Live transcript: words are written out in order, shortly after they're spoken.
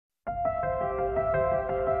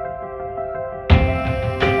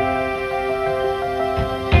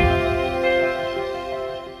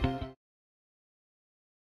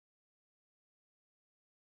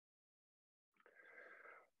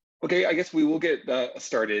Okay, I guess we will get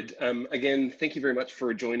started. Again, thank you very much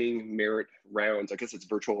for joining Merit Rounds. I guess it's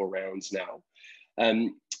virtual rounds now.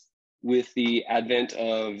 With the advent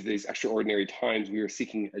of these extraordinary times, we are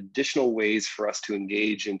seeking additional ways for us to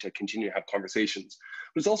engage and to continue to have conversations.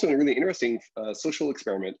 But it's also a really interesting social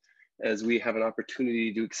experiment as we have an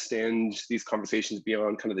opportunity to extend these conversations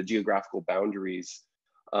beyond kind of the geographical boundaries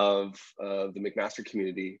of the McMaster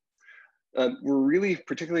community. We're really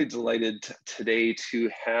particularly delighted today to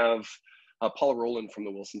have Paula Rowland from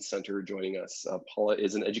the Wilson Center joining us. Paula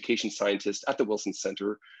is an education scientist at the Wilson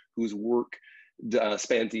Center whose work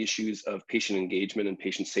spans the issues of patient engagement and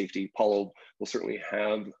patient safety. Paula will certainly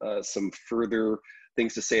have some further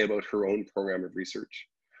things to say about her own program of research.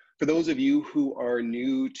 For those of you who are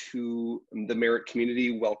new to the Merit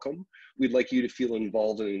community, welcome. We'd like you to feel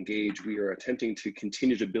involved and engaged. We are attempting to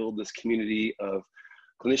continue to build this community of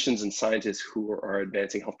clinicians and scientists who are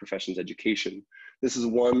advancing health professions education. This is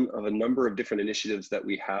one of a number of different initiatives that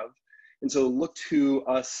we have. And so look to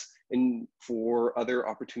us for other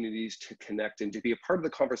opportunities to connect and to be a part of the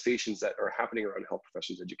conversations that are happening around health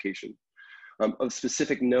professions education. Of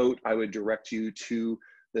specific note, I would direct you to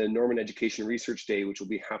the Norman Education Research Day, which will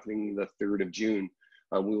be happening the 3rd of June.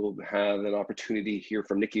 We will have an opportunity here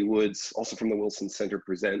from Nikki Woods, also from the Wilson Center,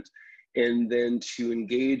 present, and then to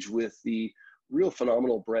engage with the real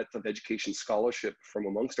phenomenal breadth of education scholarship from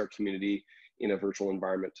amongst our community in a virtual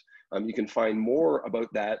environment. You can find more about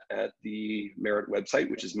that at the Merit website,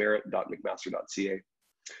 which is merit.mcmaster.ca.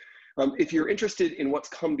 If you're interested in what's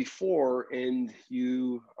come before and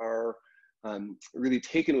you are really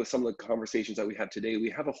taken with some of the conversations that we have today, we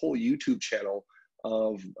have a whole YouTube channel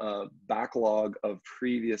of backlog of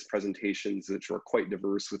previous presentations, which are quite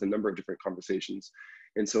diverse with a number of different conversations.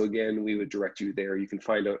 And so again, we would direct you there. You can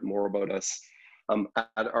find out more about us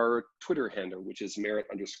at our Twitter handle, which is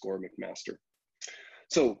Merit_McMaster.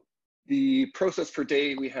 So the process for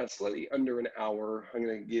today, we have slightly under an hour. I'm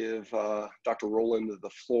going to give Dr. Rowland the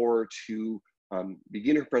floor to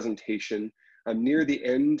begin her presentation. Near the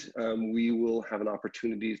end, we will have an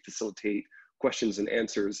opportunity to facilitate questions and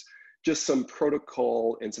answers. Just some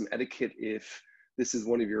protocol and some etiquette if this is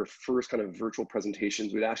one of your first kind of virtual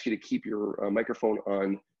presentations. We'd ask you to keep your microphone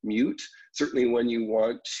on mute. Certainly when you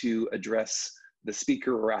want to address the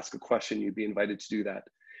speaker or ask a question, you'd be invited to do that.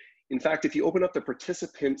 In fact, if you open up the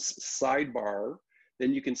participants sidebar,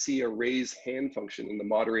 then you can see a raise hand function, and the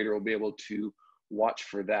moderator will be able to watch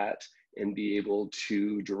for that and be able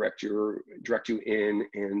to direct you in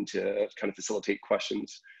and to kind of facilitate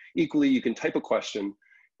questions. Equally, you can type a question,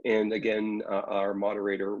 and again, our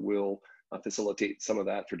moderator will facilitate some of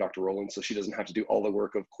that for Dr. Rowland, so she doesn't have to do all the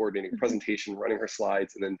work of coordinating presentation, running her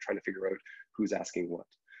slides, and then trying to figure out who's asking what.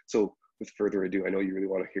 So with further ado, I know you really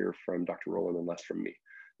want to hear from Dr. Rowland and less from me.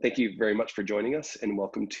 Thank you very much for joining us, and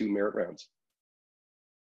welcome to Merit Rounds.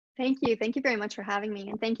 Thank you. Thank you very much for having me,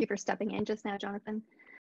 and thank you for stepping in just now, Jonathan.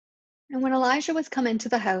 And when Elijah was come into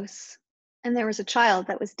the house, and there was a child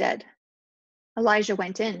that was dead, Elijah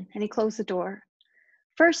went in, and he closed the door.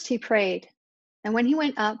 First he prayed, and when he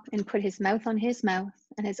went up and put his mouth on his mouth,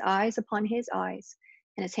 and his eyes upon his eyes,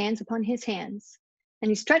 and his hands upon his hands,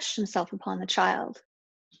 and he stretched himself upon the child,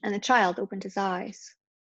 and the child opened his eyes.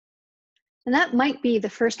 And that might be the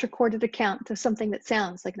first recorded account of something that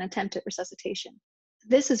sounds like an attempt at resuscitation.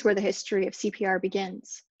 This is where the history of CPR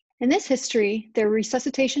begins. In this history, there were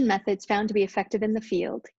resuscitation methods found to be effective in the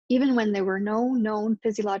field, even when there were no known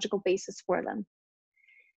physiological basis for them.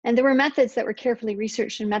 And there were methods that were carefully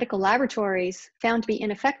researched in medical laboratories found to be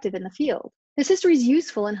ineffective in the field. This history is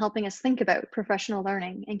useful in helping us think about professional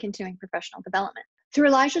learning and continuing professional development. Through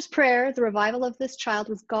Elijah's prayer, the revival of this child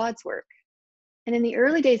was God's work. And in the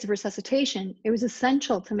early days of resuscitation, it was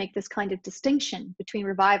essential to make this kind of distinction between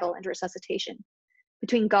revival and resuscitation,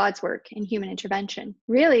 between God's work and human intervention.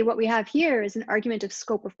 Really, what we have here is an argument of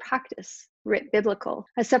scope of practice, writ biblical,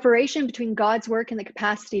 a separation between God's work and the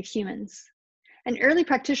capacity of humans. And early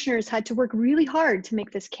practitioners had to work really hard to make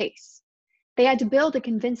this case. They had to build a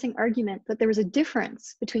convincing argument that there was a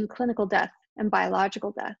difference between clinical death and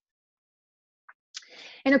biological death.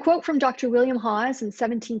 In a quote from Dr. William Hawes in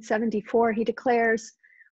 1774, he declares,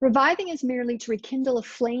 "Reviving is merely to rekindle a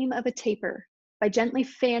flame of a taper by gently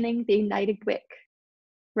fanning the ignited wick.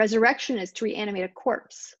 Resurrection is to reanimate a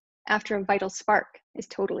corpse after a vital spark is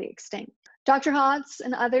totally extinct." Dr. Hawes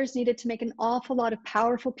and others needed to make an awful lot of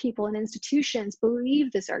powerful people and institutions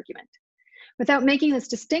believe this argument. Without making this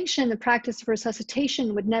distinction, the practice of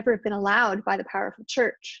resuscitation would never have been allowed by the powerful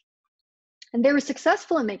church. And they were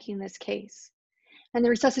successful in making this case. And the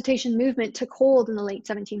resuscitation movement took hold in the late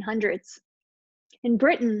 1700s. In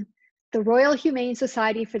Britain, the Royal Humane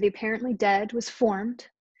Society for the Apparently Dead was formed,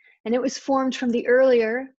 and it was formed from the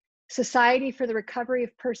earlier Society for the Recovery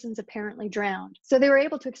of Persons Apparently Drowned. So they were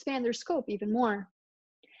able to expand their scope even more.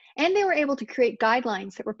 And they were able to create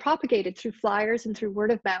guidelines that were propagated through flyers and through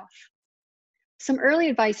word of mouth. Some early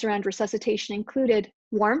advice around resuscitation included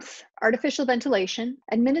warmth, artificial ventilation,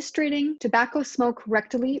 administering tobacco smoke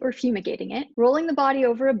rectally or fumigating it, rolling the body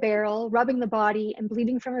over a barrel, rubbing the body, and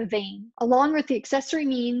bleeding from a vein, along with the accessory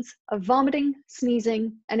means of vomiting,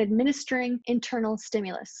 sneezing, and administering internal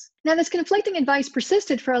stimulus. Now, this conflicting advice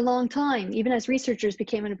persisted for a long time, even as researchers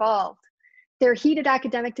became involved. There are heated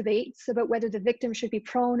academic debates about whether the victim should be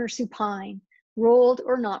prone or supine, rolled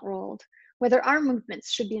or not rolled, whether arm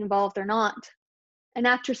movements should be involved or not. And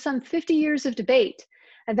after some 50 years of debate,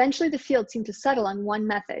 eventually the field seemed to settle on one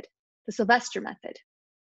method, the Sylvester method.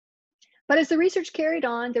 But as the research carried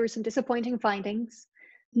on, there were some disappointing findings.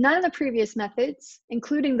 None of the previous methods,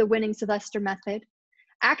 including the winning Sylvester method,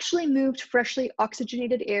 actually moved freshly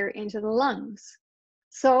oxygenated air into the lungs.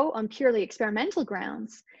 So, on purely experimental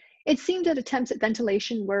grounds, it seemed that attempts at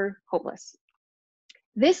ventilation were hopeless.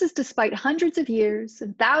 This is despite hundreds of years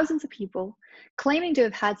and thousands of people claiming to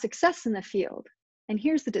have had success in the field. And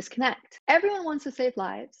here's the disconnect. Everyone wants to save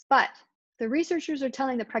lives, but the researchers are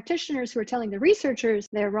telling the practitioners who are telling the researchers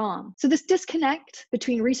they're wrong. So this disconnect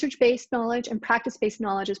between research-based knowledge and practice-based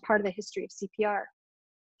knowledge is part of the history of CPR.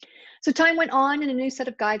 So time went on and a new set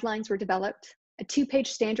of guidelines were developed. A 2-page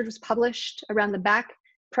standard was published around the back,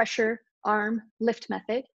 pressure, arm, lift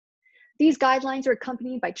method. These guidelines are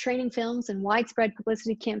accompanied by training films and widespread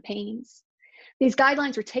publicity campaigns. These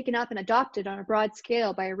guidelines were taken up and adopted on a broad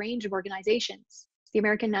scale by a range of organizations: the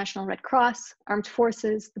American National Red Cross, Armed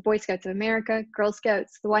Forces, the Boy Scouts of America, Girl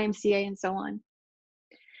Scouts, the YMCA, and so on.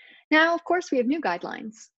 Now, of course, we have new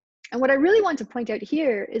guidelines. And what I really want to point out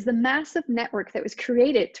here is the massive network that was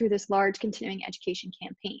created through this large continuing education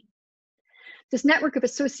campaign. This network of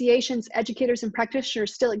associations, educators, and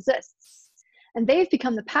practitioners still exists, and they've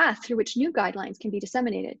become the path through which new guidelines can be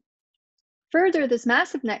disseminated. Further, this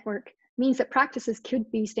massive network means that practices could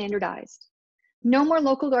be standardized. No more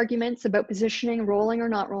local arguments about positioning, rolling or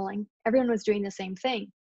not rolling. Everyone was doing the same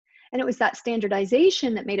thing. And it was that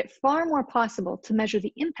standardization that made it far more possible to measure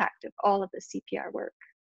the impact of all of the CPR work.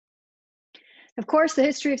 Of course, the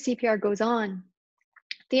history of CPR goes on.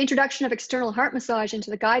 The introduction of external heart massage into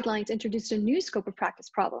the guidelines introduced a new scope of practice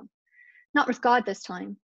problem. Not with God this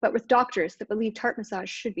time, but with doctors that believed heart massage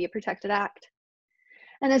should be a protected act.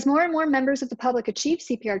 And as more and more members of the public achieved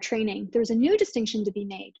CPR training, there was a new distinction to be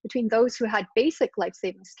made between those who had basic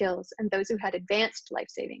life-saving skills and those who had advanced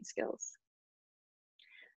life-saving skills.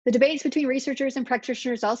 The debates between researchers and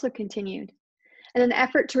practitioners also continued. In an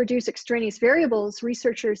effort to reduce extraneous variables,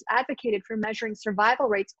 researchers advocated for measuring survival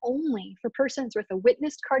rates only for persons with a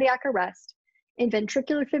witnessed cardiac arrest in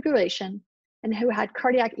ventricular fibrillation and who had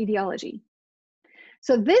cardiac etiology.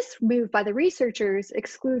 So this move by the researchers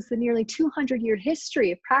excludes the nearly 200-year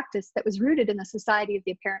history of practice that was rooted in the Society of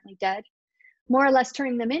the Apparently Dead, more or less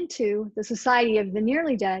turning them into the Society of the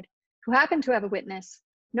Nearly Dead, who happen to have a witness,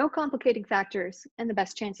 no complicating factors, and the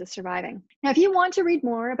best chance of surviving. Now, if you want to read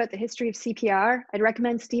more about the history of CPR, I'd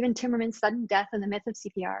recommend Stephen Timmerman's Sudden Death and the Myth of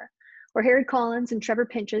CPR, or Harry Collins and Trevor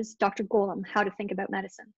Pinch's Dr. Golem, How to Think About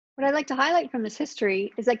Medicine. What I'd like to highlight from this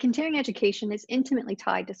history is that continuing education is intimately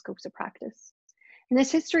tied to scopes of practice. In this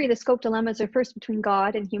history, the scope dilemmas are first between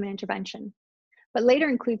God and human intervention, but later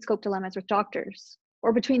include scope dilemmas with doctors,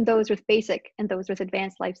 or between those with basic and those with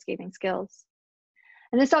advanced life-saving skills.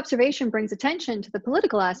 And this observation brings attention to the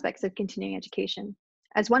political aspects of continuing education.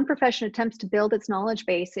 As one profession attempts to build its knowledge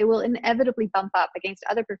base, it will inevitably bump up against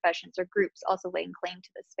other professions or groups also laying claim to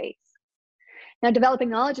this space. Now, developing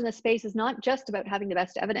knowledge in this space is not just about having the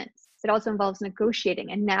best evidence. It also involves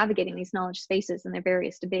negotiating and navigating these knowledge spaces and their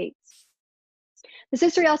various debates. This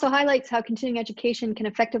history also highlights how continuing education can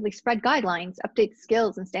effectively spread guidelines, update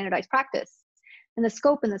skills, and standardize practice. And the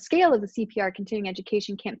scope and the scale of the CPR continuing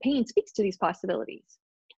education campaign speaks to these possibilities.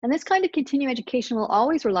 And this kind of continuing education will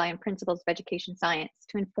always rely on principles of education science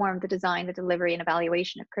to inform the design, the delivery, and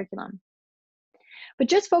evaluation of curriculum. But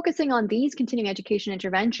just focusing on these continuing education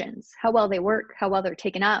interventions, how well they work, how well they're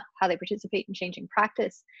taken up, how they participate in changing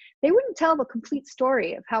practice, they wouldn't tell the complete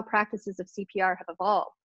story of how practices of CPR have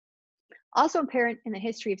evolved. Also apparent in the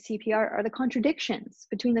history of CPR are the contradictions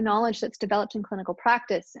between the knowledge that's developed in clinical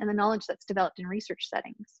practice and the knowledge that's developed in research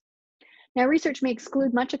settings. Now, research may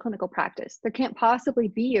exclude much of clinical practice. There can't possibly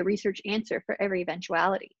be a research answer for every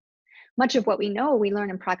eventuality. Much of what we know, we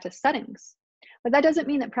learn in practice settings. But that doesn't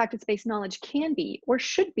mean that practice-based knowledge can be or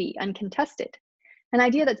should be uncontested. An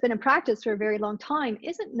idea that's been in practice for a very long time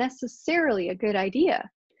isn't necessarily a good idea.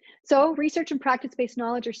 So research and practice-based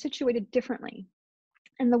knowledge are situated differently.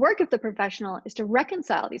 And the work of the professional is to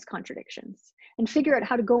reconcile these contradictions and figure out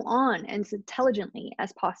how to go on as intelligently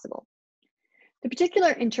as possible. The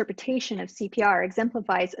particular interpretation of CPR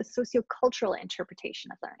exemplifies a sociocultural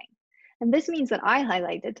interpretation of learning. And this means that I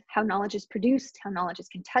highlighted how knowledge is produced, how knowledge is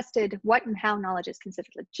contested, what and how knowledge is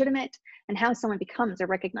considered legitimate, and how someone becomes a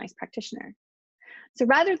recognized practitioner. So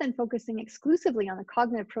rather than focusing exclusively on the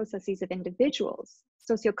cognitive processes of individuals,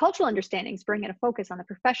 sociocultural understandings bring in a focus on the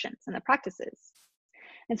professions and the practices.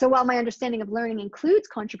 And so while my understanding of learning includes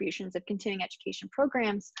contributions of continuing education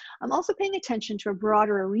programs, I'm also paying attention to a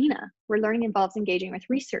broader arena where learning involves engaging with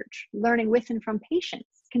research, learning with and from patients,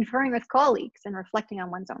 conferring with colleagues, and reflecting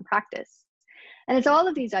on one's own practice. And it's all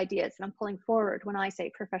of these ideas that I'm pulling forward when I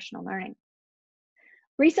say professional learning.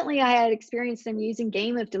 Recently, I had experienced them using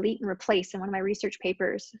game of delete and replace in one of my research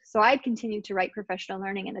papers, so I'd continued to write professional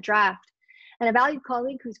learning in the draft. And a valued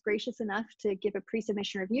colleague who's gracious enough to give a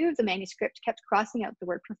pre-submission review of the manuscript kept crossing out the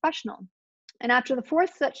word professional. And after the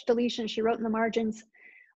fourth such deletion, she wrote in the margins,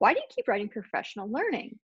 "Why do you keep writing professional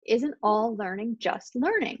learning? Isn't all learning just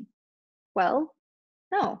learning?" Well,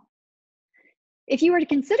 no. If you were to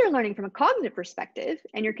consider learning from a cognitive perspective,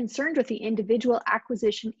 and you're concerned with the individual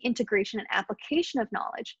acquisition, integration, and application of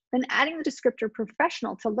knowledge, then adding the descriptor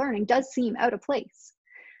professional to learning does seem out of place.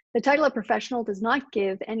 The title of professional does not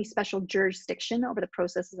give any special jurisdiction over the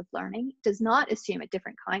processes of learning. It does not assume a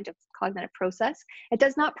different kind of cognitive process. It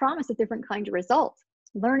does not promise a different kind of result.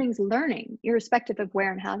 Learning's learning, irrespective of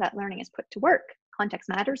where and how that learning is put to work. Context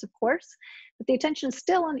matters, of course, but the attention is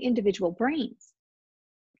still on individual brains.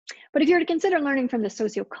 But if you were to consider learning from the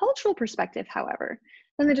sociocultural perspective, however,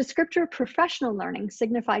 then the descriptor professional learning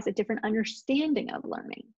signifies a different understanding of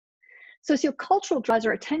learning. Sociocultural draws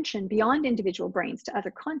our attention beyond individual brains to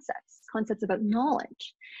other concepts about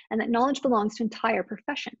knowledge, and that knowledge belongs to entire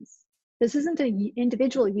professions. This isn't an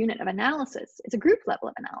individual unit of analysis, it's a group level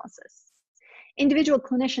of analysis. Individual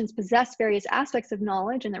clinicians possess various aspects of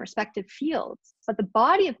knowledge in their respective fields, but the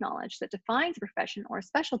body of knowledge that defines a profession or a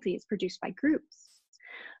specialty is produced by groups.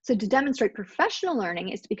 So to demonstrate professional learning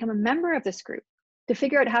is to become a member of this group, to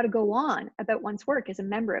figure out how to go on about one's work as a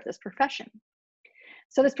member of this profession.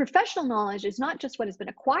 So this professional knowledge is not just what has been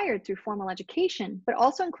acquired through formal education, but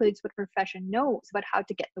also includes what a profession knows about how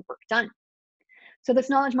to get the work done. So this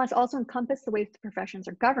knowledge must also encompass the way the professions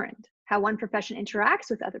are governed, how one profession interacts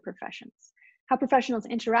with other professions, how professionals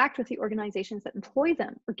interact with the organizations that employ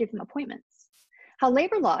them or give them appointments, how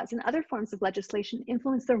labor laws and other forms of legislation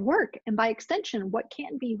influence their work, and by extension, what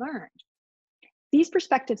can be learned. These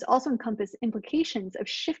perspectives also encompass implications of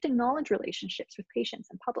shifting knowledge relationships with patients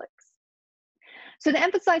and publics. So to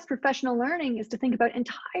emphasize professional learning is to think about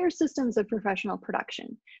entire systems of professional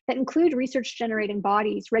production that include research-generating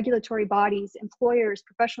bodies, regulatory bodies, employers,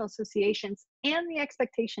 professional associations, and the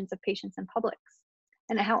expectations of patients and publics,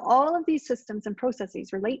 and how all of these systems and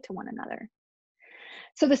processes relate to one another.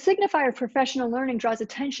 So the signifier of professional learning draws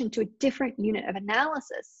attention to a different unit of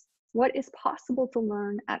analysis, what is possible to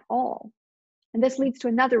learn at all. And this leads to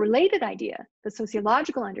another related idea, the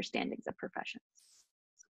sociological understandings of professions.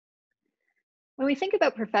 When we think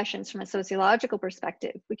about professions from a sociological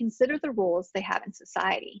perspective, we consider the roles they have in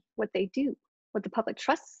society, what they do, what the public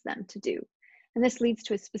trusts them to do, and this leads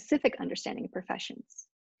to a specific understanding of professions.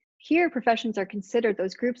 Here, professions are considered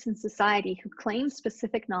those groups in society who claim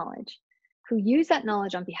specific knowledge, who use that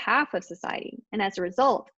knowledge on behalf of society, and as a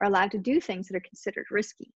result, are allowed to do things that are considered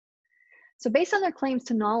risky. So based on their claims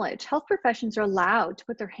to knowledge, health professions are allowed to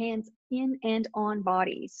put their hands in and on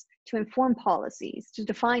bodies, to inform policies, to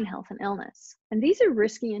define health and illness. And these are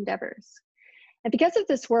risky endeavors. And because of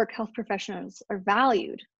this work, health professionals are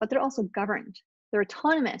valued, but they're also governed. They're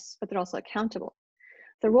autonomous, but they're also accountable.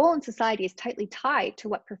 Their role in society is tightly tied to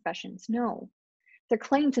what professions know. Their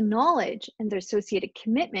claim to knowledge and their associated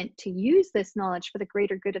commitment to use this knowledge for the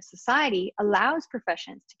greater good of society allows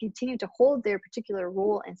professions to continue to hold their particular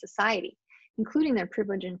role in society, including their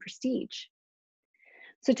privilege and prestige.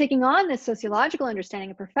 So taking on this sociological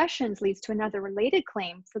understanding of professions leads to another related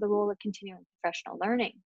claim for the role of continuing professional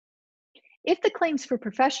learning. If the claims for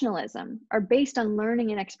professionalism are based on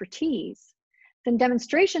learning and expertise, then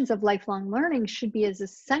demonstrations of lifelong learning should be as a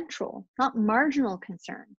central, not marginal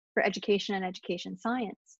concern for education and education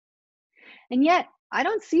science. And yet, I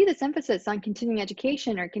don't see this emphasis on continuing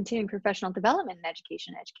education or continuing professional development in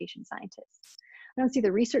education and education scientists. I don't see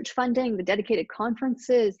the research funding, the dedicated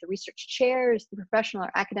conferences, the research chairs, the professional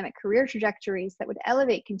or academic career trajectories that would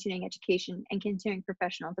elevate continuing education and continuing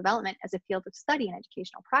professional development as a field of study and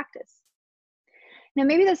educational practice. Now,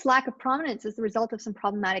 maybe this lack of prominence is the result of some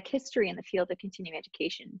problematic history in the field of continuing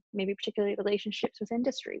education, maybe particularly relationships with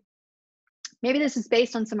industry. Maybe this is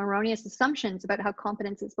based on some erroneous assumptions about how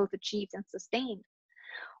competence is both achieved and sustained.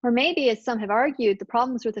 Or maybe, as some have argued, the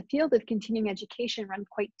problems with the field of continuing education run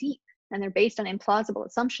quite deep, and they're based on implausible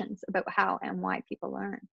assumptions about how and why people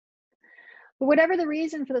learn. But whatever the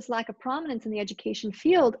reason for this lack of prominence in the education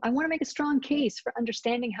field, I want to make a strong case for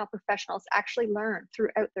understanding how professionals actually learn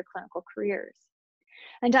throughout their clinical careers,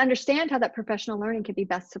 and to understand how that professional learning can be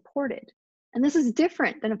best supported. And this is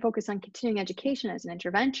different than a focus on continuing education as an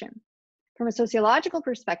intervention. From a sociological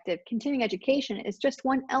perspective, continuing education is just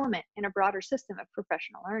one element in a broader system of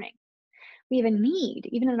professional learning. We have a need,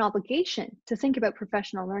 even an obligation, to think about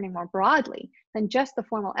professional learning more broadly than just the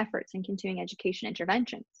formal efforts in continuing education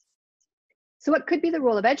interventions. So what could be the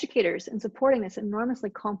role of educators in supporting this enormously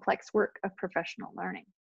complex work of professional learning?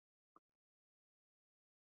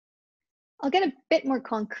 I'll get a bit more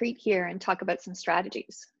concrete here and talk about some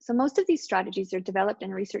strategies. So most of these strategies are developed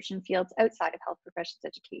in research in fields outside of health professions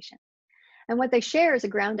education. And what they share is a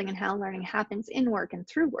grounding in how learning happens in work and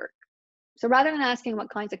through work. So rather than asking what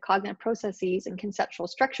kinds of cognitive processes and conceptual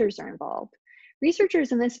structures are involved,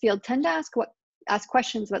 researchers in this field tend to ask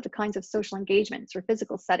questions about the kinds of social engagements or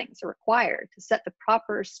physical settings are required to set the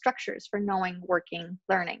proper structures for knowing, working,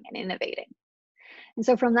 learning, and innovating. And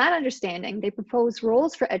so from that understanding, they propose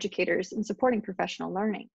roles for educators in supporting professional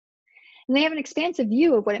learning. And they have an expansive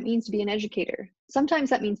view of what it means to be an educator. Sometimes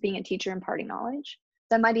that means being a teacher imparting knowledge.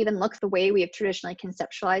 That might even look the way we have traditionally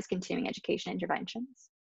conceptualized continuing education interventions.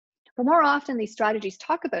 But more often, these strategies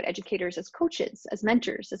talk about educators as coaches, as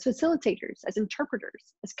mentors, as facilitators, as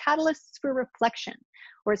interpreters, as catalysts for reflection,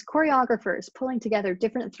 or as choreographers pulling together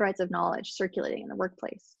different threads of knowledge circulating in the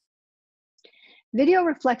workplace. Video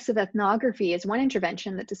reflexive ethnography is one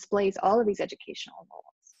intervention that displays all of these educational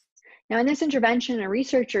roles. Now, in this intervention, a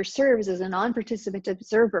researcher serves as a non-participant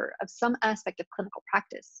observer of some aspect of clinical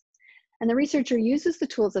practice. And the researcher uses the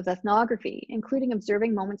tools of ethnography, including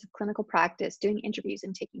observing moments of clinical practice, doing interviews,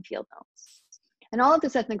 and taking field notes. And all of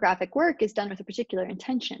this ethnographic work is done with a particular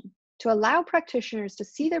intention, to allow practitioners to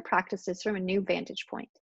see their practices from a new vantage point.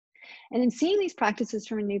 And in seeing these practices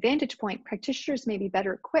from a new vantage point, practitioners may be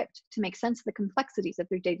better equipped to make sense of the complexities of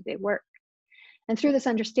their day-to-day work. And through this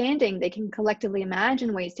understanding, they can collectively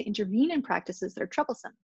imagine ways to intervene in practices that are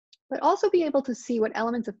troublesome, but also be able to see what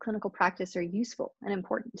elements of clinical practice are useful and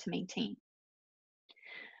important to maintain.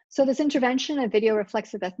 So this intervention of video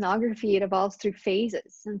reflexive ethnography, it evolves through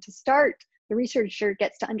phases. And to start, the researcher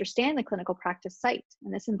gets to understand the clinical practice site,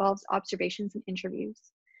 and this involves observations and interviews.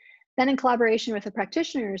 Then in collaboration with the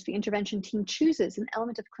practitioners, the intervention team chooses an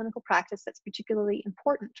element of clinical practice that's particularly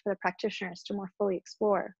important for the practitioners to more fully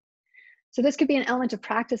explore. So this could be an element of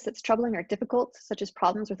practice that's troubling or difficult, such as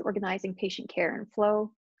problems with organizing patient care and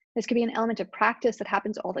flow. This could be an element of practice that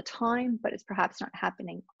happens all the time, but is perhaps not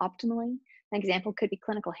happening optimally. An example could be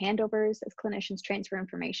clinical handovers as clinicians transfer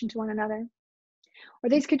information to one another. Or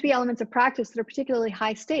these could be elements of practice that are particularly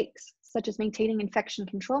high stakes, such as maintaining infection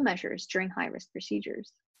control measures during high-risk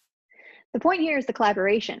procedures. The point here is the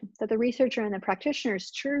collaboration, that the researcher and the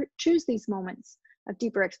practitioners choose these moments of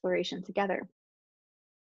deeper exploration together.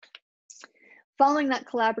 Following that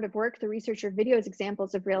collaborative work, the researcher videos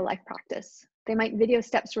examples of real-life practice. They might video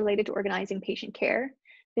steps related to organizing patient care.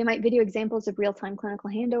 They might video examples of real-time clinical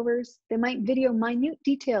handovers. They might video minute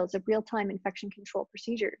details of real-time infection control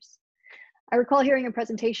procedures. I recall hearing a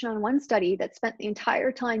presentation on one study that spent the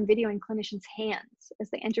entire time videoing clinicians' hands as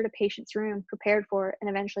they entered a patient's room, prepared for, and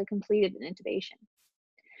eventually completed an intubation.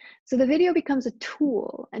 So the video becomes a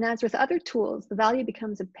tool, and as with other tools, the value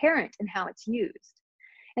becomes apparent in how it's used.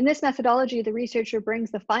 In this methodology, the researcher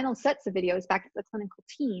brings the final sets of videos back to the clinical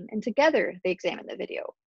team, and together they examine the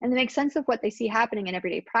video, and they make sense of what they see happening in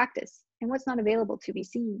everyday practice and what's not available to be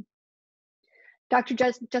seen. Dr.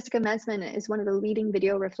 Jessica Mesman is one of the leading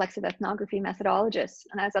video reflexive ethnography methodologists,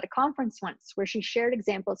 and I was at a conference once where she shared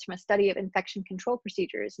examples from a study of infection control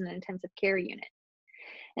procedures in an intensive care unit.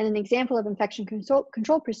 And an example of infection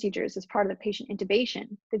control procedures as part of the patient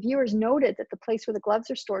intubation, the viewers noted that the place where the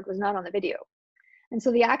gloves are stored was not on the video. And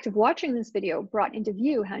so the act of watching this video brought into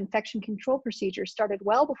view how infection control procedures started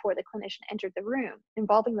well before the clinician entered the room,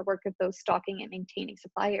 involving the work of those stocking and maintaining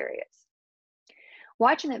supply areas.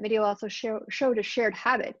 Watching that video also showed a shared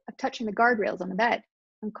habit of touching the guardrails on the bed,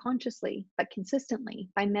 unconsciously but consistently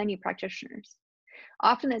by many practitioners,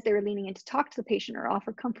 often as they were leaning in to talk to the patient or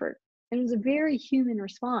offer comfort. And it was a very human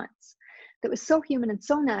response that was so human and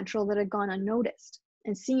so natural that it had gone unnoticed.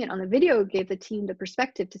 And seeing it on the video gave the team the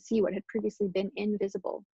perspective to see what had previously been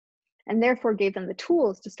invisible, and therefore gave them the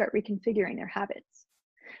tools to start reconfiguring their habits.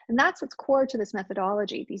 And that's what's core to this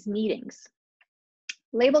methodology, these meetings.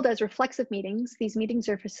 Labeled as reflexive meetings, these meetings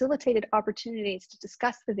are facilitated opportunities to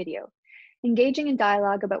discuss the video engaging in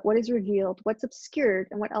dialogue about what is revealed, what's obscured,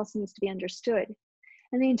 and what else needs to be understood.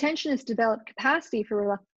 And the intention is to develop capacity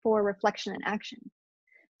for reflection and action.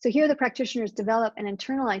 So here the practitioners develop and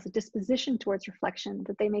internalize a disposition towards reflection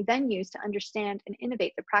that they may then use to understand and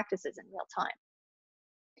innovate their practices in real time.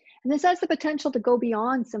 And this has the potential to go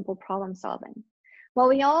beyond simple problem solving. While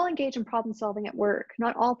we all engage in problem solving at work,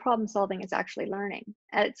 not all problem solving is actually learning.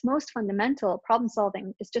 At its most fundamental, problem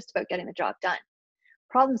solving is just about getting the job done.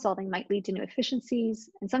 Problem solving might lead to new efficiencies,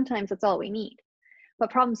 and sometimes that's all we need. But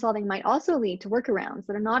problem solving might also lead to workarounds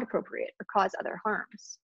that are not appropriate or cause other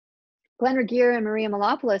harms. Glenn Regier and Maria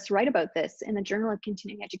Malopoulos write about this in the Journal of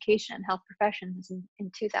Continuing Education and Health Professions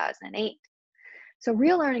in 2008. So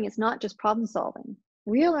real learning is not just problem solving.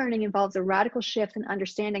 Real learning involves a radical shift in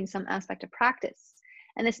understanding some aspect of practice.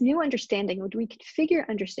 And this new understanding would reconfigure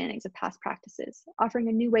understandings of past practices, offering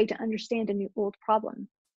a new way to understand a new old problem.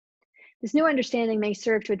 This new understanding may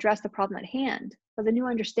serve to address the problem at hand, but the new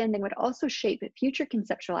understanding would also shape future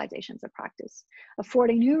conceptualizations of practice,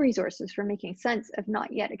 affording new resources for making sense of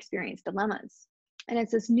not yet experienced dilemmas. And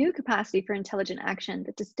it's this new capacity for intelligent action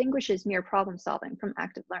that distinguishes mere problem solving from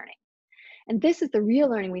active learning. And this is the real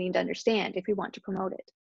learning we need to understand if we want to promote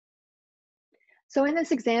it. So in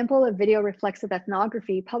this example of video reflexive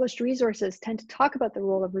ethnography, published resources tend to talk about the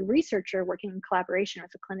role of a researcher working in collaboration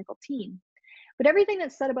with a clinical team. But everything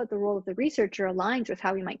that's said about the role of the researcher aligns with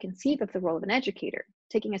how we might conceive of the role of an educator,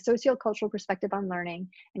 taking a sociocultural perspective on learning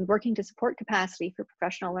and working to support capacity for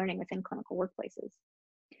professional learning within clinical workplaces.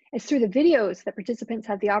 It's through the videos that participants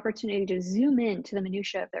have the opportunity to zoom in to the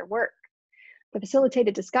minutiae of their work. The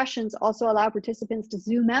facilitated discussions also allow participants to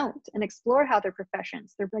zoom out and explore how their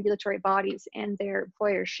professions, their regulatory bodies, and their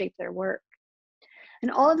employers shape their work. And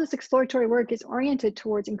all of this exploratory work is oriented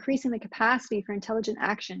towards increasing the capacity for intelligent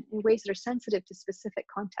action in ways that are sensitive to specific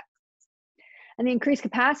contexts. And the increased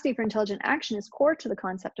capacity for intelligent action is core to the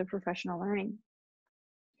concept of professional learning.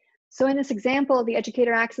 So in this example, the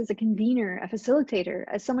educator acts as a convener, a facilitator,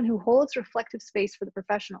 as someone who holds reflective space for the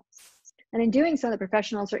professionals. And in doing so, the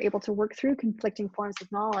professionals are able to work through conflicting forms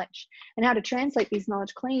of knowledge and how to translate these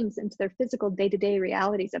knowledge claims into their physical day-to-day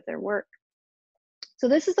realities of their work. So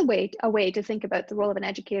this is a way to think about the role of an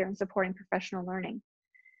educator in supporting professional learning.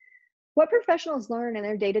 What professionals learn in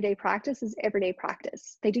their day-to-day practice is everyday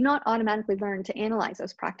practice. They do not automatically learn to analyze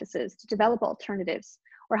those practices, to develop alternatives,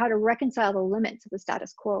 or how to reconcile the limits of the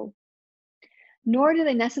status quo. Nor do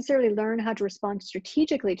they necessarily learn how to respond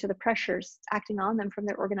strategically to the pressures acting on them from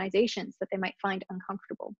their organizations that they might find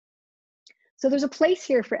uncomfortable. So there's a place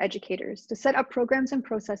here for educators to set up programs and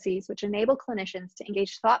processes which enable clinicians to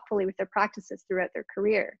engage thoughtfully with their practices throughout their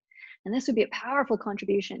career. And this would be a powerful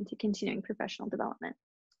contribution to continuing professional development.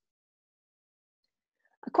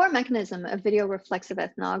 A core mechanism of video reflexive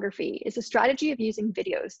ethnography is a strategy of using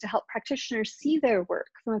videos to help practitioners see their work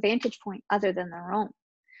from a vantage point other than their own.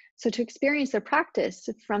 So to experience their practice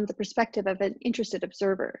from the perspective of an interested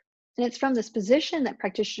observer. And it's from this position that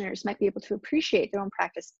practitioners might be able to appreciate their own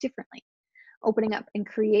practice differently, opening up and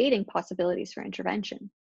creating possibilities for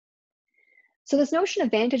intervention. So this notion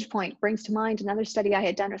of vantage point brings to mind another study I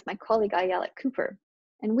had done with my colleague Ayala Cooper.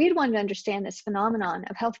 And we had wanted to understand this phenomenon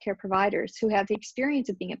of healthcare providers who have the experience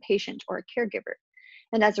of being a patient or a caregiver,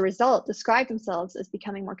 and as a result, describe themselves as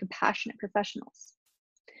becoming more compassionate professionals.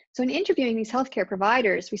 So in interviewing these healthcare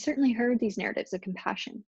providers, we certainly heard these narratives of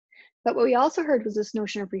compassion. But what we also heard was this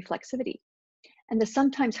notion of reflexivity and the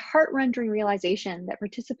sometimes heart-rending realization that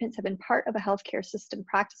participants have been part of a healthcare system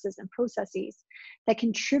practices and processes that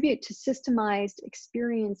contribute to systemized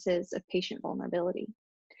experiences of patient vulnerability.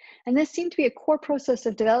 And this seemed to be a core process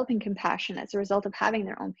of developing compassion as a result of having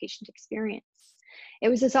their own patient experience. It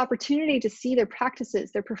was this opportunity to see their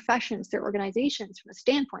practices, their professions, their organizations from the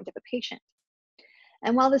standpoint of a patient.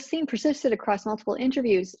 And while this theme persisted across multiple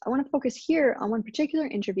interviews, I want to focus here on one particular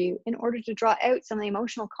interview in order to draw out some of the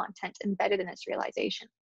emotional content embedded in this realization.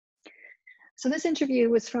 So this interview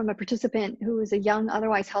was from a participant who was a young,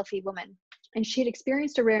 otherwise healthy woman, and she had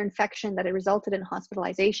experienced a rare infection that had resulted in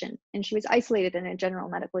hospitalization, and she was isolated in a general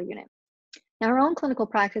medical unit. Now, her own clinical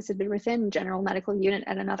practice had been within a general medical unit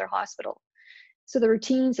at another hospital. So the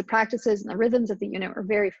routines, the practices, and the rhythms of the unit were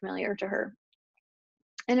very familiar to her.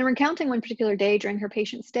 And in recounting one particular day during her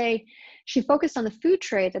patient stay, she focused on the food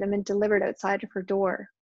tray that had been delivered outside of her door.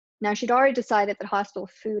 Now, she'd already decided that hospital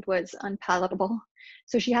food was unpalatable,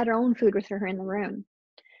 so she had her own food with her in the room.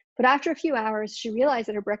 But after a few hours, she realized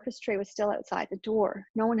that her breakfast tray was still outside the door.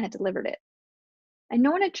 No one had delivered it. And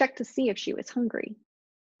no one had checked to see if she was hungry.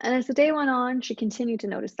 And as the day went on, she continued to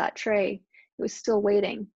notice that tray. It was still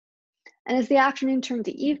waiting. And as the afternoon turned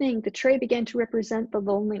to evening, the tray began to represent the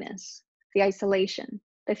loneliness, the isolation,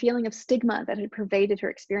 the feeling of stigma that had pervaded her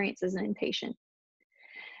experience as an inpatient.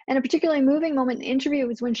 And a particularly moving moment in the interview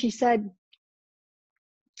was when she said,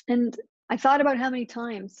 and I thought about how many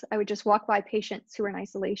times I would just walk by patients who were in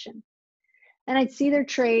isolation. And I'd see their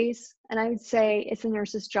trays and I would say, it's the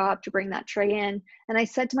nurse's job to bring that tray in. And I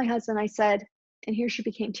said to my husband, I said, and here she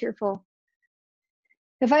became tearful,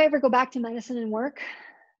 if I ever go back to medicine and work,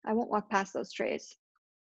 I won't walk past those trays.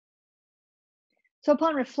 So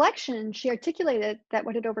upon reflection, she articulated that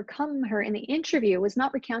what had overcome her in the interview was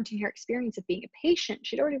not recounting her experience of being a patient.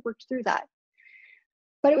 She'd already worked through that.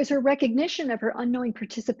 But it was her recognition of her unknowing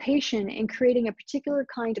participation in creating a particular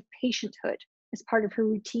kind of patienthood as part of her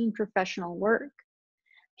routine professional work.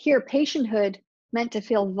 Here, patienthood meant to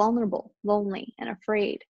feel vulnerable, lonely, and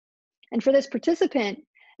afraid. And for this participant,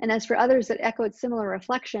 and as for others that echoed similar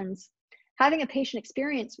reflections, having a patient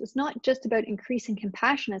experience was not just about increasing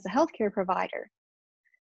compassion as a healthcare provider,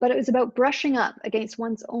 but it was about brushing up against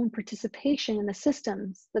one's own participation in the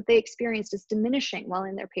systems that they experienced as diminishing while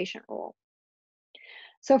in their patient role.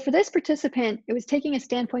 So for this participant, it was taking a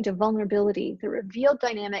standpoint of vulnerability that revealed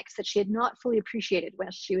dynamics that she had not fully appreciated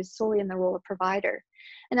when she was solely in the role of provider.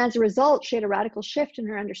 And as a result, she had a radical shift in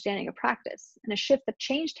her understanding of practice, and a shift that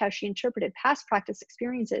changed how she interpreted past practice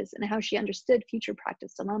experiences and how she understood future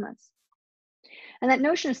practice dilemmas. And that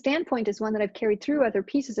notion of standpoint is one that I've carried through other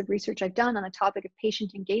pieces of research I've done on the topic of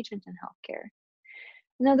patient engagement in healthcare.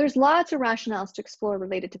 Now, there's lots of rationales to explore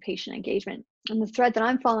related to patient engagement, and the thread that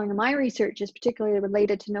I'm following in my research is particularly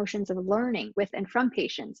related to notions of learning with and from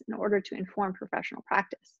patients in order to inform professional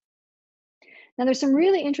practice. Now, there's some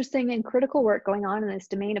really interesting and critical work going on in this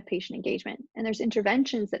domain of patient engagement, and there's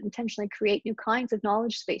interventions that intentionally create new kinds of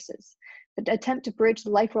knowledge spaces that attempt to bridge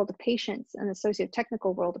the life world of patients and the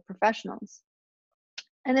socio-technical world of professionals.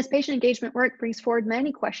 And this patient engagement work brings forward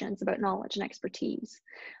many questions about knowledge and expertise,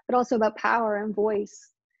 but also about power and voice.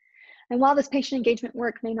 And while this patient engagement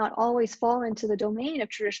work may not always fall into the domain of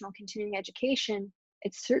traditional continuing education,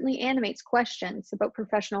 it certainly animates questions about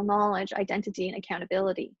professional knowledge, identity, and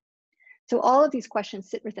accountability. So all of these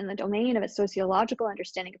questions sit within the domain of a sociological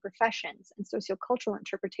understanding of professions and sociocultural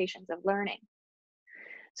interpretations of learning.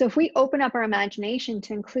 So if we open up our imagination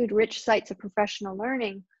to include rich sites of professional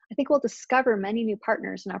learning, I think we'll discover many new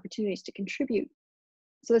partners and opportunities to contribute.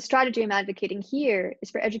 So the strategy I'm advocating here is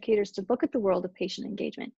for educators to look at the world of patient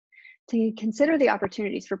engagement, to consider the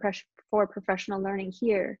opportunities for professional learning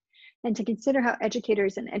here, and to consider how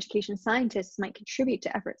educators and education scientists might contribute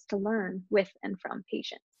to efforts to learn with and from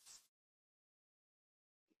patients.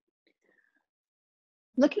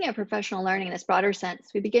 Looking at professional learning in this broader sense,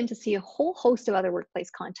 we begin to see a whole host of other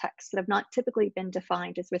workplace contexts that have not typically been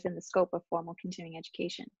defined as within the scope of formal continuing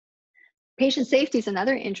education. Patient safety is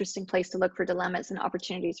another interesting place to look for dilemmas and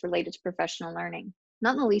opportunities related to professional learning,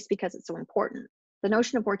 not in the least because it's so important. The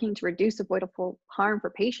notion of working to reduce avoidable harm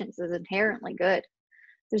for patients is inherently good.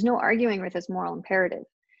 There's no arguing with this moral imperative.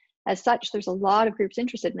 As such, there's a lot of groups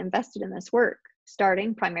interested and invested in this work,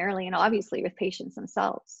 starting primarily and obviously with patients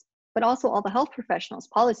themselves, but also all the health professionals,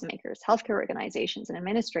 policymakers, healthcare organizations and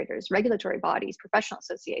administrators, regulatory bodies, professional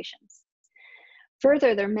associations.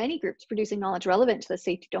 Further, there are many groups producing knowledge relevant to the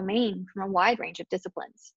safety domain from a wide range of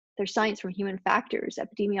disciplines. There's science from human factors,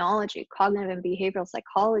 epidemiology, cognitive and behavioral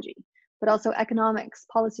psychology, but also economics,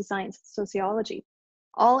 policy science, sociology,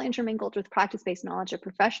 all intermingled with practice-based knowledge of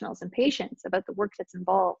professionals and patients about the work that's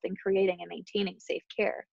involved in creating and maintaining safe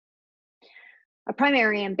care. A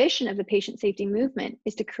primary ambition of the patient safety movement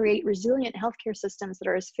is to create resilient healthcare systems that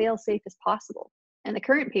are as fail-safe as possible. And the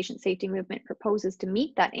current patient safety movement proposes to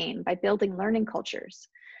meet that aim by building learning cultures,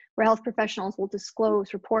 where health professionals will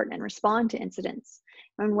disclose, report, and respond to incidents,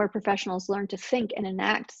 and where professionals learn to think and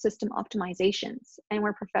enact system optimizations, and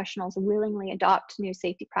where professionals willingly adopt new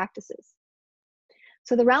safety practices.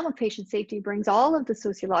 So the realm of patient safety brings all of the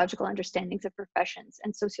sociological understandings of professions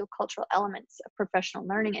and sociocultural elements of professional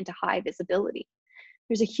learning into high visibility.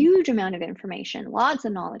 There's a huge amount of information, lots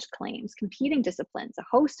of knowledge claims, competing disciplines, a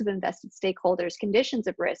host of invested stakeholders, conditions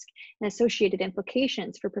of risk, and associated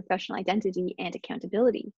implications for professional identity and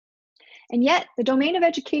accountability. And yet, the domain of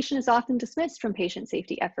education is often dismissed from patient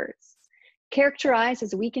safety efforts. Characterized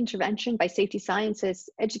as a weak intervention by safety scientists,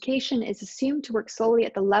 education is assumed to work solely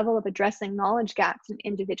at the level of addressing knowledge gaps in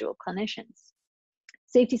individual clinicians.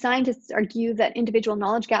 Safety scientists argue that individual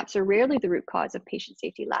knowledge gaps are rarely the root cause of patient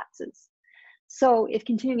safety lapses. So if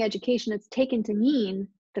continuing education is taken to mean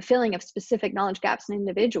the filling of specific knowledge gaps in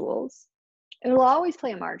individuals, it will always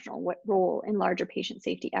play a marginal role in larger patient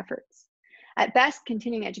safety efforts. At best,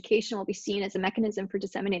 continuing education will be seen as a mechanism for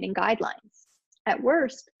disseminating guidelines. At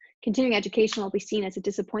worst, continuing education will be seen as a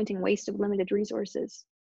disappointing waste of limited resources.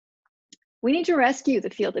 We need to rescue the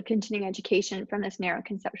field of continuing education from this narrow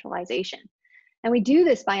conceptualization. And we do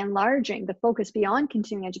this by enlarging the focus beyond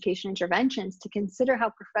continuing education interventions to consider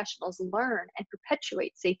how professionals learn and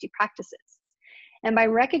perpetuate safety practices, and by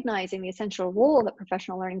recognizing the essential role that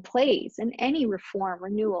professional learning plays in any reform,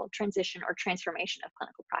 renewal, transition, or transformation of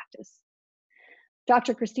clinical practice.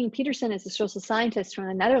 Dr. Christine Peterson is a social scientist from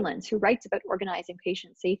the Netherlands who writes about organizing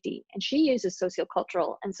patient safety, and she uses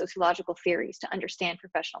sociocultural and sociological theories to understand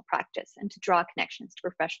professional practice and to draw connections to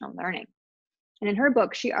professional learning. And in her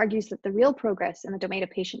book, she argues that the real progress in the domain of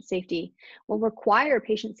patient safety will require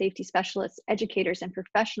patient safety specialists, educators, and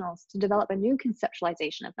professionals to develop a new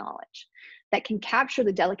conceptualization of knowledge that can capture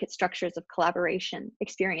the delicate structures of collaboration,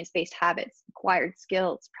 experience-based habits, acquired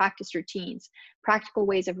skills, practice routines, practical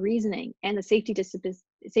ways of reasoning, and the safety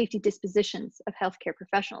dispositions of healthcare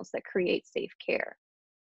professionals that create safe care.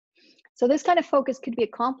 So this kind of focus could be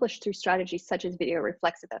accomplished through strategies such as video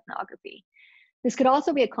reflexive ethnography. This could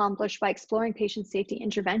also be accomplished by exploring patient safety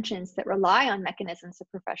interventions that rely on mechanisms of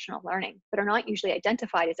professional learning, but are not usually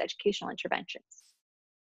identified as educational interventions.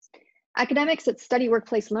 Academics that study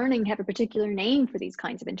workplace learning have a particular name for these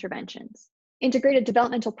kinds of interventions. Integrated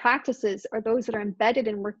developmental practices are those that are embedded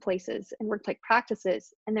in workplaces and workplace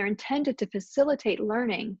practices, and they're intended to facilitate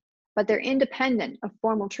learning, but they're independent of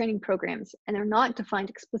formal training programs, and they're not defined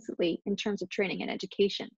explicitly in terms of training and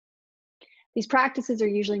education. These practices are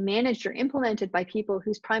usually managed or implemented by people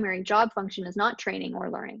whose primary job function is not training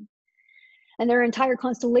or learning. And there are entire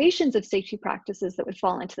constellations of safety practices that would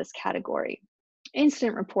fall into this category.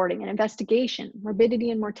 Incident reporting and investigation,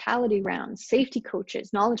 morbidity and mortality rounds, safety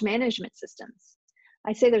coaches, knowledge management systems.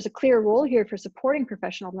 I say there's a clear role here for supporting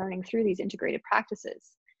professional learning through these integrated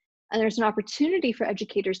practices. And there's an opportunity for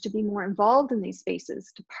educators to be more involved in these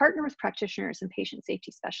spaces, to partner with practitioners and patient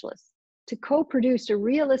safety specialists, to co-produce a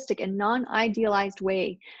realistic and non-idealized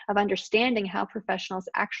way of understanding how professionals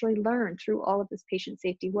actually learn through all of this patient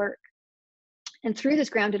safety work. And through this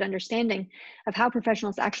grounded understanding of how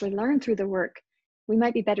professionals actually learn through the work, we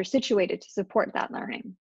might be better situated to support that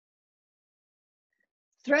learning.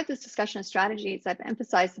 Throughout this discussion of strategies, I've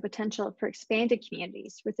emphasized the potential for expanded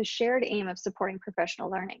communities with the shared aim of supporting professional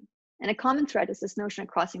learning. And a common thread is this notion of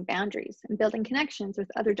crossing boundaries and building connections with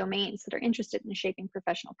other domains that are interested in shaping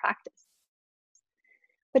professional practice.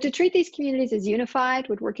 But to treat these communities as unified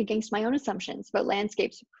would work against my own assumptions about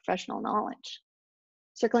landscapes of professional knowledge.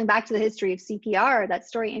 Circling back to the history of CPR, that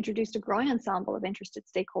story introduced a growing ensemble of interested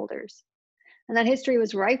stakeholders. And that history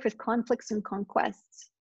was rife with conflicts and conquests.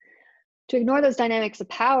 To ignore those dynamics of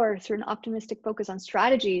power through an optimistic focus on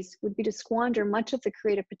strategies would be to squander much of the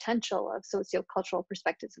creative potential of sociocultural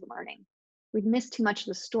perspectives of learning. We'd miss too much of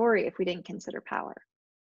the story if we didn't consider power.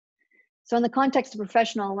 So in the context of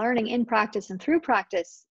professional learning in practice and through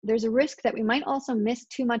practice, there's a risk that we might also miss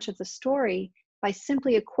too much of the story by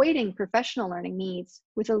simply equating professional learning needs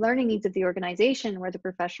with the learning needs of the organization where the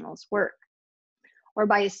professionals work, or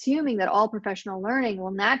by assuming that all professional learning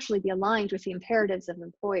will naturally be aligned with the imperatives of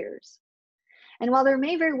employers. And while there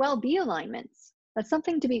may very well be alignments, that's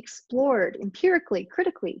something to be explored empirically,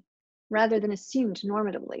 critically, rather than assumed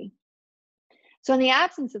normatively. So in the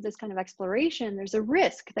absence of this kind of exploration, there's a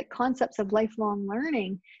risk that concepts of lifelong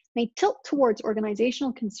learning may tilt towards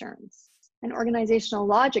organizational concerns and organizational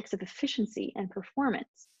logics of efficiency and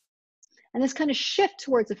performance. And this kind of shift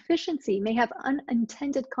towards efficiency may have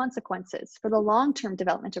unintended consequences for the long-term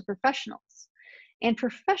development of professionals and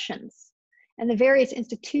professions and the various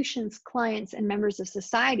institutions, clients, and members of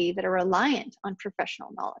society that are reliant on professional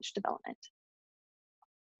knowledge development.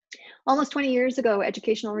 Almost 20 years ago,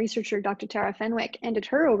 educational researcher Dr. Tara Fenwick ended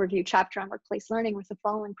her overview chapter on workplace learning with the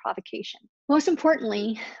following provocation. Most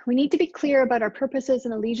importantly, we need to be clear about our purposes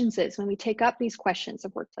and allegiances when we take up these questions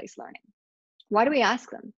of workplace learning. Why do we ask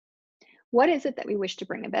them? What is it that we wish to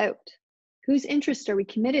bring about? Whose interests are we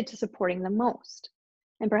committed to supporting the most?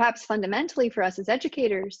 And perhaps fundamentally for us as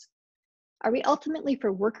educators, are we ultimately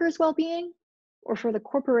for workers' well-being or for the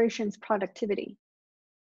corporation's productivity?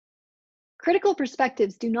 Critical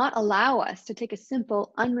perspectives do not allow us to take a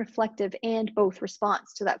simple, unreflective, and both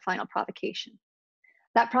response to that final provocation.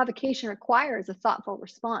 That provocation requires a thoughtful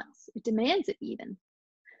response. It demands it even.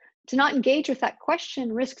 To not engage with that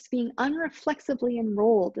question risks being unreflexively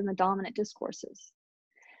enrolled in the dominant discourses.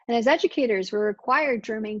 And as educators, we're required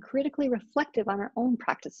to remain critically reflective on our own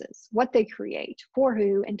practices, what they create, for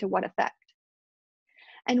who, and to what effect.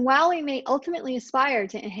 And while we may ultimately aspire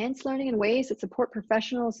to enhance learning in ways that support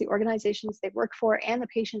professionals, the organizations they work for, and the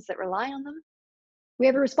patients that rely on them, we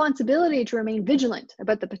have a responsibility to remain vigilant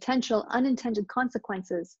about the potential unintended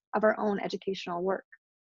consequences of our own educational work.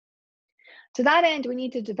 To that end, we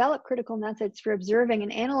need to develop critical methods for observing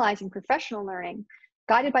and analyzing professional learning,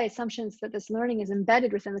 guided by assumptions that this learning is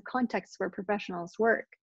embedded within the context where professionals work.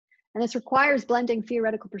 And this requires blending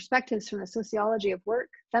theoretical perspectives from the sociology of work,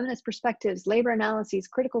 feminist perspectives, labor analyses,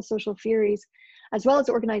 critical social theories, as well as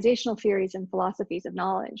organizational theories and philosophies of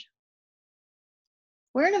knowledge.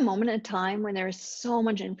 We're in a moment in time when there is so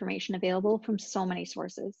much information available from so many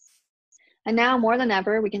sources. And now more than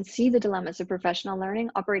ever, we can see the dilemmas of professional learning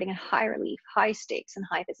operating at high relief, high stakes, and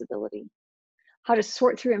high visibility. How to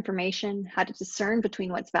sort through information, how to discern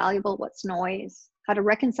between what's valuable, what's noise, how to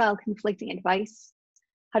reconcile conflicting advice,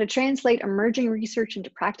 how to translate emerging research into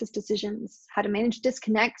practice decisions, how to manage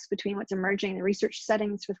disconnects between what's emerging in the research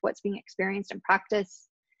settings with what's being experienced in practice,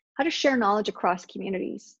 how to share knowledge across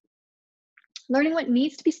communities, learning what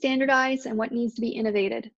needs to be standardized and what needs to be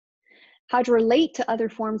innovated, how to relate to other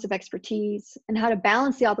forms of expertise, and how to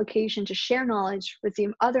balance the obligation to share knowledge with the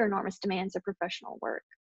other enormous demands of professional work.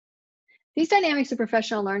 These dynamics of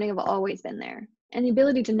professional learning have always been there, and the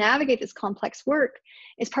ability to navigate this complex work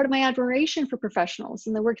is part of my admiration for professionals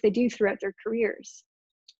and the work they do throughout their careers.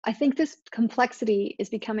 I think this complexity is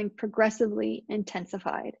becoming progressively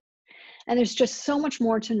intensified, and there's just so much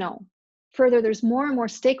more to know. Further, there's more and more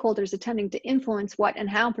stakeholders attempting to influence what and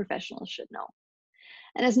how professionals should know.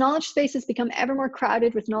 And as knowledge spaces become ever more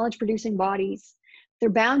crowded with knowledge-producing bodies, there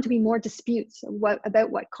are bound to be more disputes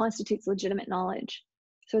about what constitutes legitimate knowledge.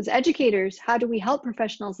 So as educators, how do we help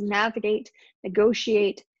professionals navigate,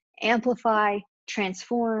 negotiate, amplify,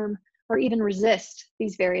 transform, or even resist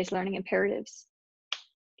these various learning imperatives?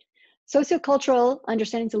 Sociocultural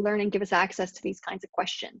understandings of learning give us access to these kinds of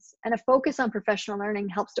questions, and a focus on professional learning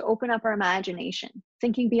helps to open up our imagination,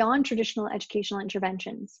 thinking beyond traditional educational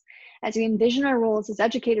interventions, as we envision our roles as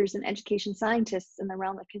educators and education scientists in the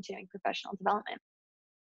realm of continuing professional development.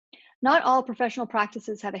 Not all professional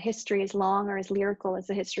practices have a history as long or as lyrical as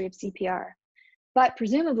the history of CPR, but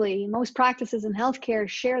presumably most practices in healthcare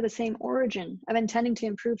share the same origin of intending to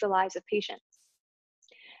improve the lives of patients.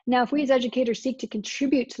 Now, if we as educators seek to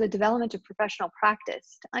contribute to the development of professional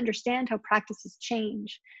practice, to understand how practices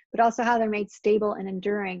change, but also how they're made stable and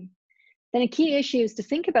enduring, then a key issue is to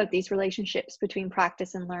think about these relationships between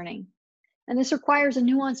practice and learning. And this requires a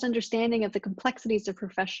nuanced understanding of the complexities of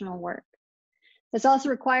professional work. This also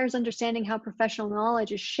requires understanding how professional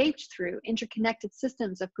knowledge is shaped through interconnected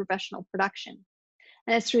systems of professional production.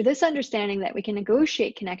 And it's through this understanding that we can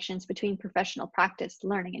negotiate connections between professional practice,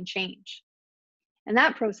 learning, and change. In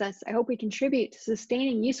that process, I hope we contribute to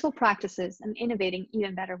sustaining useful practices and innovating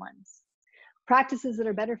even better ones. Practices that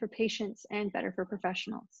are better for patients and better for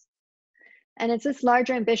professionals. And it's this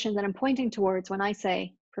larger ambition that I'm pointing towards when I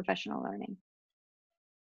say professional learning.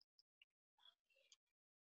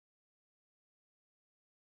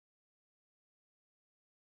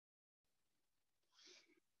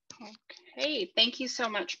 Okay, thank you so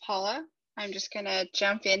much, Paula. I'm just gonna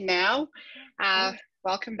jump in now.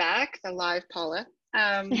 Welcome back, the live Paula.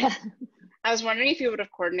 Yeah. I was wondering if you would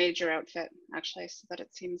have coordinated your outfit, actually, so that it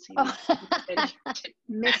seems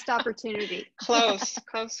Missed opportunity. Close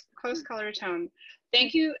color tone.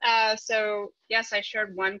 Thank you. So yes, I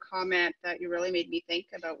shared one comment that you really made me think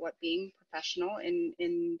about what being professional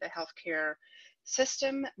in the healthcare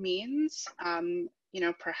system means. You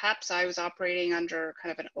know, perhaps I was operating under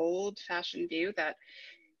kind of an old-fashioned view that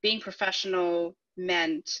being professional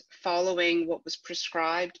meant following what was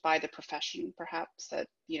prescribed by the profession, perhaps that,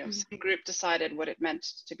 you know, some group decided what it meant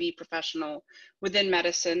to be professional within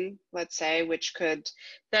medicine, let's say, which could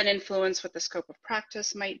then influence what the scope of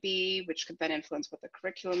practice might be, which could then influence what the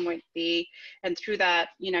curriculum might be. And through that,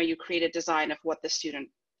 you know, you create a design of what the student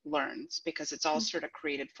learns, because it's all sort of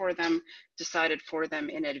created for them, decided for them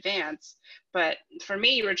in advance. But for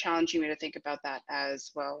me, you were challenging me to think about that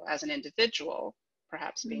as well as an individual.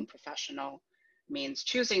 Perhaps being professional means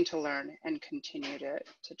choosing to learn and continue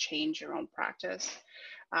to change your own practice.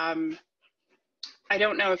 I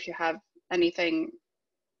don't know if you have anything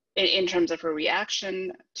in terms of a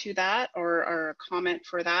reaction to that or a comment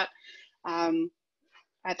for that.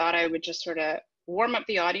 I thought I would just sort of warm up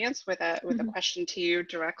the audience with a question to you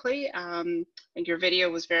directly. And your video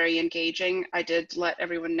was very engaging. I did let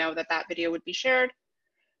everyone know that that video would be shared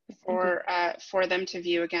for them to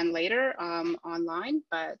view again later online,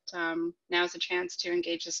 but now's a chance to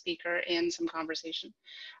engage the speaker in some conversation.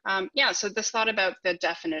 Yeah, so this thought about the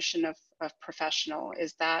definition of professional,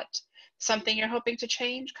 is that something you're hoping to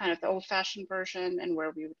change, kind of the old-fashioned version, and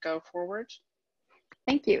where we would go forward?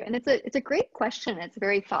 Thank you. And it's a great question. It's a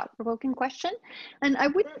very thought-provoking question. And I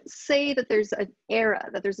wouldn't say that there's an era,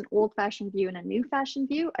 that there's an old-fashioned view and a new-fashioned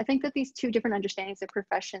view. I think that these two different understandings of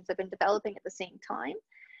professions have been developing at the same time.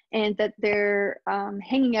 and that they're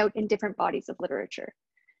hanging out in different bodies of literature.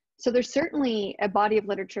 So there's certainly a body of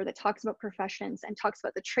literature that talks about professions and talks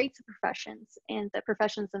about the traits of professions, and that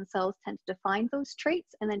professions themselves tend to define those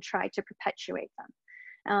traits and then try to perpetuate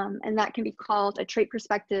them. And that can be called a trait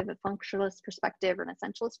perspective, a functionalist perspective, or an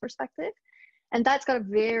essentialist perspective. And that's got a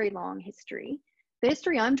very long history. The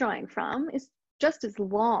history I'm drawing from is just as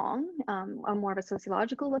long, on more of a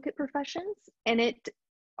sociological look at professions, and it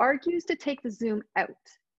argues to take the zoom out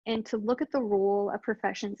and to look at the role of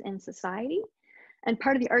professions in society. And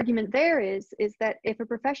part of the argument there is that if a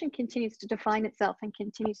profession continues to define itself and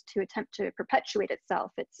continues to attempt to perpetuate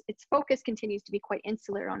itself, its focus continues to be quite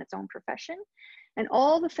insular on its own profession. And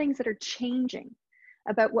all the things that are changing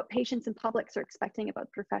about what patients and publics are expecting about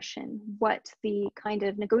the profession, what the kind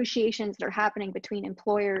of negotiations that are happening between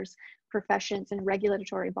employers, professions, and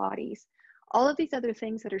regulatory bodies, all of these other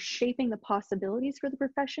things that are shaping the possibilities for the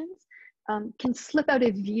professions can slip out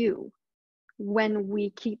of view when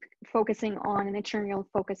we keep focusing on an internal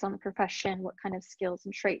focus on the profession. What kind of skills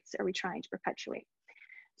and traits are we trying to perpetuate?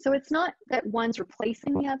 So it's not that one's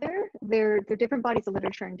replacing the other. They're different bodies of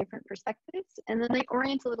literature and different perspectives. And then they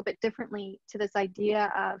orient a little bit differently to this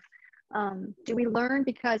idea of, do we learn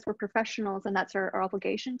because we're professionals and that's our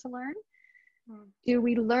obligation to learn? Do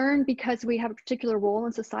we learn because we have a particular role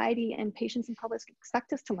in society and patients and publics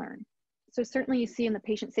expect us to learn? So certainly you see in the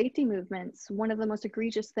patient safety movements, one of the most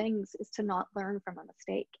egregious things is to not learn from a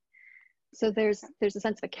mistake. So there's a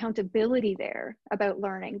sense of accountability there about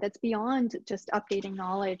learning that's beyond just updating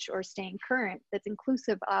knowledge or staying current, that's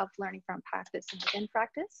inclusive of learning from practice and within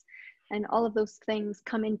practice. And all of those things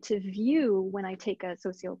come into view when I take a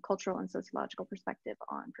sociocultural and sociological perspective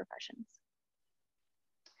on professions.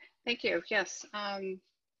 Thank you. Yes,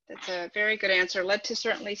 that's a very good answer. Led to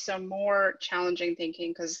certainly some more challenging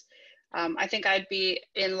thinking, because I think I'd be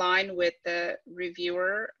in line with the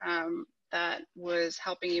reviewer that was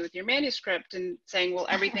helping you with your manuscript and saying, well,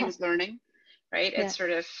 everything's learning, right? Yeah. It's sort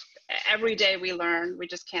of every day we learn, we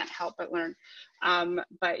just can't help but learn.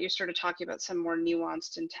 But you're sort of talking about some more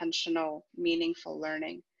nuanced, intentional, meaningful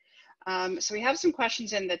learning. So we have some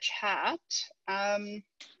questions in the chat.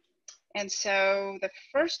 And so the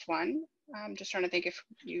first one, I'm just trying to think if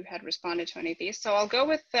you had responded to any of these. So I'll go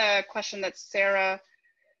with the question that Sarah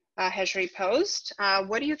has reposed.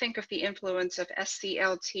 What do you think of the influence of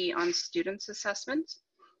SCLT on students' assessment?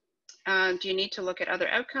 Do you need to look at other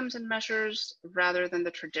outcomes and measures rather than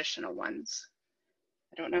the traditional ones?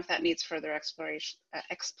 I don't know if that needs further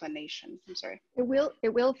explanation. I'm sorry.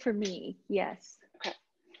 It will for me, yes. Okay.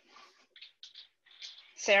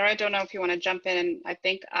 Sarah, I don't know if you want to jump in. I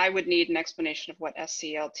think I would need an explanation of what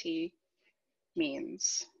SCLT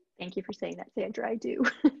means. Thank you for saying that, Sandra. I do.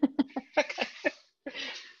 Okay.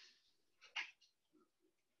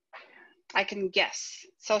 I can guess.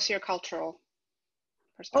 Sociocultural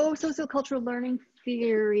perspective. Oh, sociocultural learning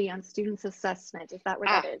theory on students' assessment. Is that what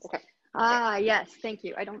that is? Okay. Yes, thank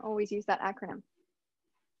you. I don't always use that acronym.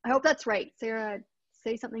 I hope that's right. Sarah,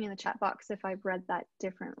 say something in the chat box if I've read that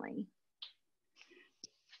differently.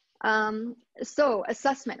 So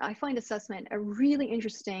assessment, I find assessment a really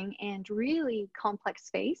interesting and really complex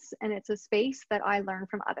space, and it's a space that I learn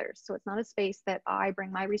from others. So it's not a space that I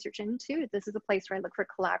bring my research into. This is a place where I look for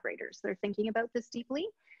collaborators that are thinking about this deeply.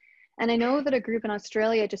 And I know that a group in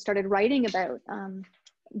Australia just started writing about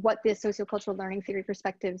what the sociocultural learning theory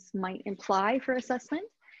perspectives might imply for assessment.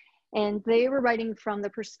 And they were writing from the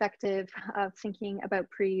perspective of thinking about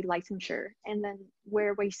pre-licensure. And then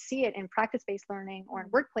where we see it in practice-based learning or in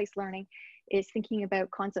workplace learning is thinking about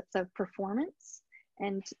concepts of performance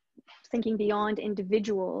and thinking beyond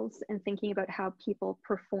individuals and thinking about how people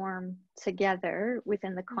perform together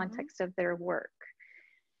within the context of their work.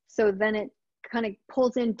 So then it kind of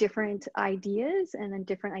pulls in different ideas and then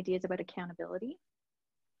different ideas about accountability.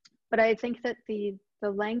 But I think that the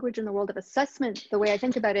language in the world of assessment, the way I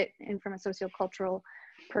think about it and from a sociocultural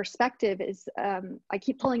perspective is I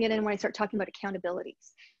keep pulling it in when I start talking about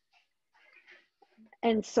accountabilities.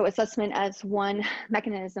 And so assessment as one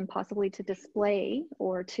mechanism possibly to display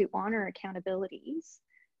or to honor accountabilities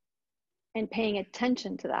and paying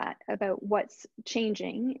attention to that about what's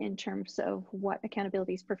changing in terms of what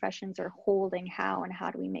accountabilities professions are holding, how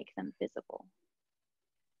do we make them visible.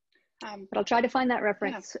 But I'll try to find that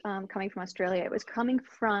reference coming from Australia. It was coming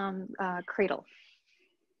from Cradle.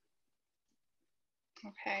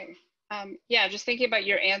 Okay. Yeah, just thinking about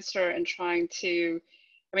your answer and trying to,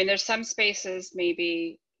 I mean, there's some spaces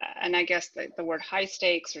maybe, and I guess the word high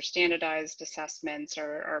stakes or standardized assessments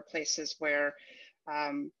are places where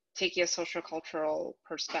taking a sociocultural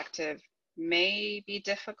perspective may be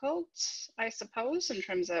difficult, I suppose, in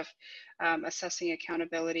terms of assessing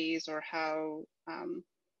accountabilities or how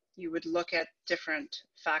you would look at different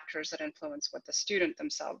factors that influence what the student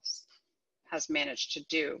themselves has managed to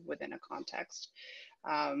do within a context.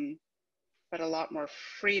 But a lot more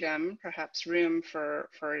freedom, perhaps room for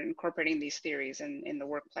incorporating these theories in the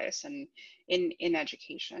workplace and in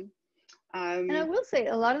education. And I will say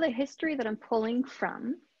a lot of the history that I'm pulling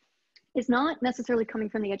from is not necessarily coming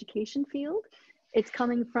from the education field. It's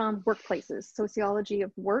coming from workplaces, sociology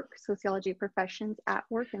of work, sociology of professions at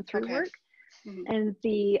work and through work, and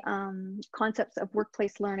the concepts of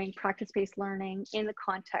workplace learning, practice-based learning in the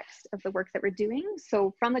context of the work that we're doing.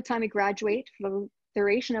 So from the time we graduate, for the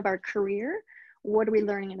duration of our career, what are we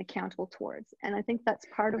learning and accountable towards? And I think that's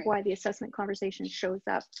part of why the assessment conversation shows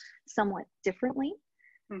up somewhat differently.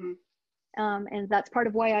 And that's part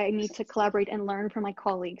of why I need to collaborate and learn from my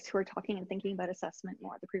colleagues who are talking and thinking about assessment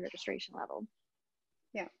more at the pre-registration level.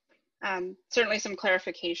 Yeah, certainly some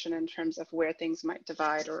clarification in terms of where things might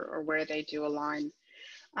divide or where they do align.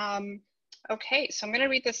 Okay, so I'm going to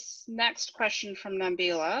read this next question from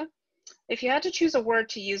Nabila. If you had to choose a word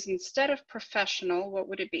to use instead of professional, what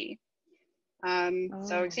would it be?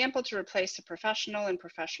 So example, to replace the professional and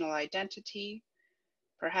professional identity.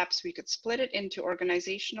 Perhaps we could split it into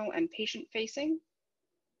organizational and patient-facing.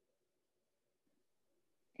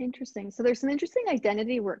 Interesting. So there's some interesting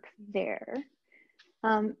identity work there.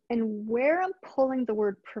 And where I'm pulling the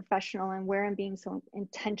word professional and where I'm being so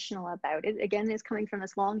intentional about it, again, is coming from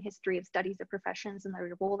this long history of studies of professions and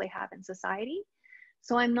the role they have in society.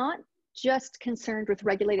 So I'm not just concerned with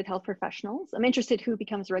regulated health professionals. I'm interested who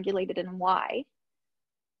becomes regulated and why,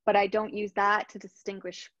 but I don't use that to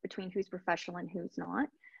distinguish between who's professional and who's not.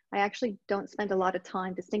 I actually don't spend a lot of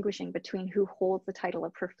time distinguishing between who holds the title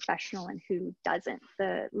of professional and who doesn't.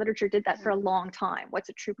 The literature did that for a long time. What's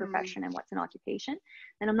a true profession and what's an occupation?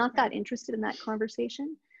 And I'm not that interested in that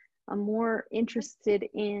conversation. I'm more interested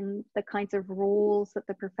in the kinds of roles that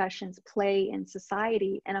the professions play in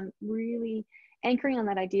society. And I'm really anchoring on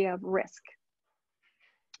that idea of risk.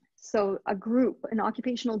 So a group, an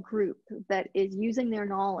occupational group that is using their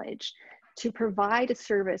knowledge to provide a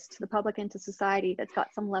service to the public and to society that's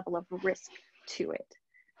got some level of risk to it.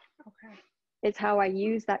 Okay. It's how I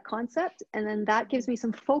use that concept. And then that gives me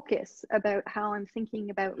some focus about how I'm thinking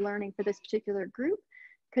about learning for this particular group,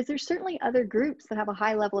 because there's certainly other groups that have a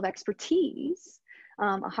high level of expertise,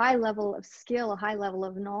 a high level of skill, a high level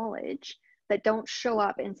of knowledge that don't show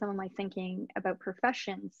up in some of my thinking about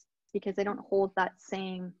professions because they don't hold that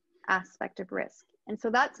same aspect of risk. And so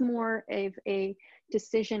that's more of a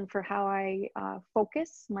decision for how I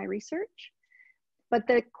focus my research. But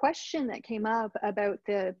the question that came up about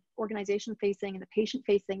the organization facing and the patient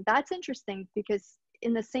facing, that's interesting because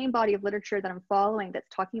in the same body of literature that I'm following that's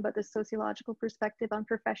talking about the sociological perspective on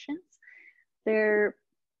professions, they're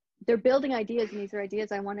building ideas, and these are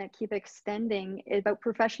ideas I want to keep extending, about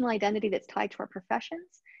professional identity that's tied to our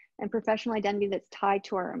professions and professional identity that's tied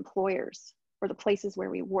to our employers or the places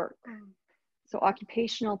where we work. So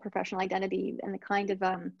occupational professional identity and the kind of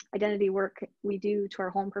identity work we do to our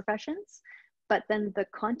home professions, but then the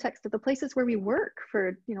context of the places where we work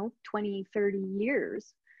for 20, 30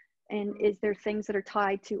 years. And is there things that are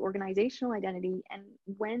tied to organizational identity, and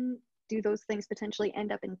when do those things potentially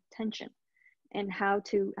end up in tension, and how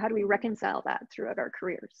do we reconcile that throughout our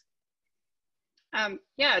careers?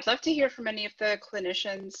 Yeah, I'd love to hear from any of the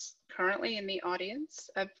clinicians currently in the audience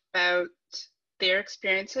about their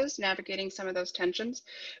experiences navigating some of those tensions.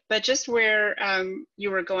 But just where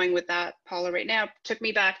you were going with that, Paula, right now took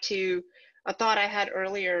me back to a thought I had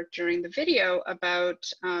earlier during the video about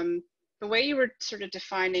the way you were sort of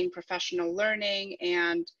defining professional learning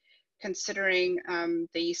and considering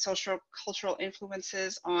the sociocultural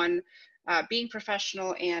influences on being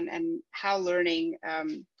professional and how learning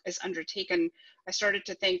is undertaken. I started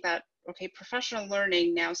to think that, okay, professional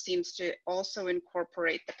learning now seems to also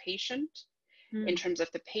incorporate the patient in terms of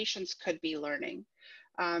the patients could be learning.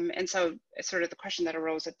 And so sort of the question that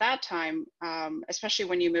arose at that time, especially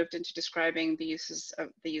when you moved into describing the use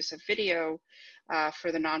of video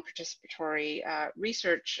for the non-participatory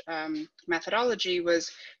research methodology, was,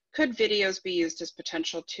 could videos be used as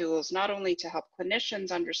potential tools not only to help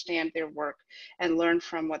clinicians understand their work and learn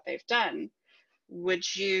from what they've done?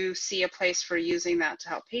 Would you see a place for using that to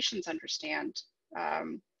help patients understand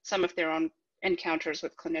some of their own encounters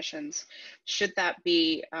with clinicians? Should that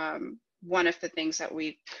be one of the things that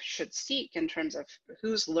we should seek in terms of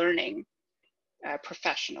who's learning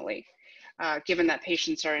professionally, given that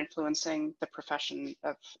patients are influencing the profession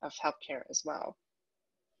of healthcare as well?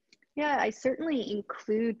 Yeah, I certainly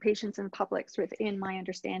include patients and publics within my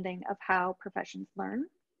understanding of how professions learn,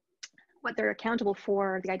 what they're accountable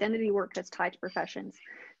for, the identity work that's tied to professions,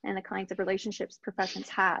 and the kinds of relationships professions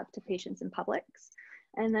have to patients and publics.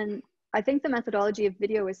 And then I think the methodology of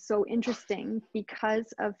video is so interesting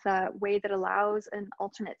because of the way that allows an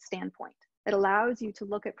alternate standpoint. It allows you to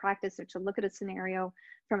look at practice or to look at a scenario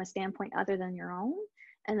from a standpoint other than your own.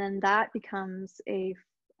 And then that becomes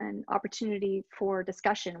an opportunity for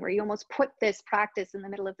discussion where you almost put this practice in the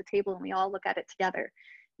middle of the table and we all look at it together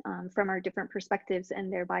from our different perspectives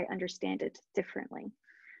and thereby understand it differently.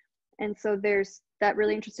 And so there's that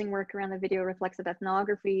really interesting work around the video reflexive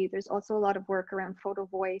ethnography. There's also a lot of work around photo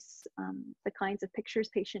voice, the kinds of pictures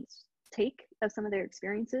patients take of some of their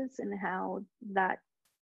experiences and how that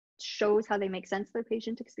shows how they make sense of their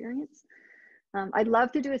patient experience. I'd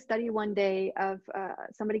love to do a study one day of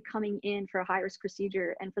somebody coming in for a high-risk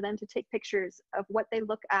procedure and for them to take pictures of what they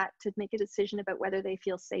look at to make a decision about whether they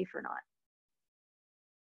feel safe or not.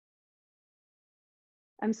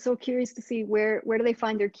 I'm so curious to see where do they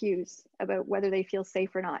find their cues about whether they feel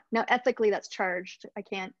safe or not. Now, ethically, that's charged. I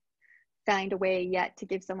can't find a way yet to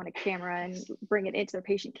give someone a camera and bring it into their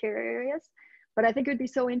patient care areas. But I think it would be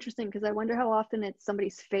so interesting because I wonder how often it's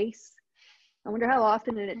somebody's face. I wonder how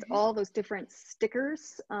often it's all those different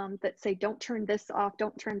stickers that say, don't turn this off,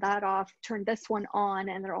 don't turn that off, turn this one on,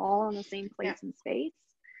 and they're all in the same place and space.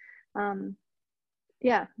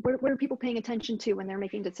 Yeah, what are people paying attention to when they're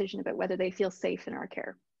making a decision about whether they feel safe in our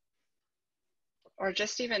care? Or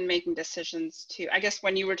just even making decisions to, I guess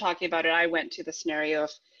when you were talking about it, I went to the scenario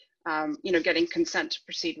of, you know, getting consent to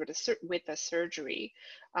proceed with a surgery,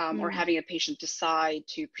 or having a patient decide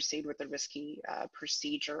to proceed with a risky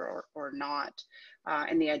procedure or not,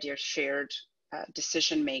 and the idea of shared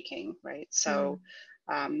decision making, right? So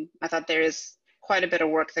I thought there is quite a bit of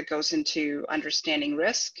work that goes into understanding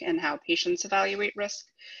risk and how patients evaluate risk.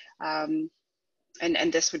 And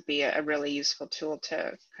this would be a really useful tool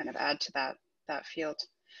to kind of add to that field.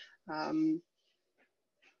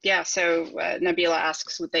 Yeah, so Nabila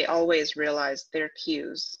asks, would they always realize their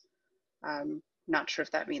cues? Not sure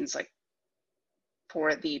if that means like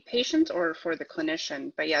for the patient or for the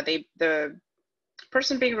clinician, but yeah, the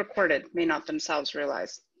person being recorded may not themselves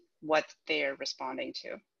realize what they're responding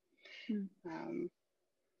to.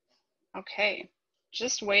 Okay,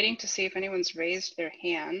 just waiting to see if anyone's raised their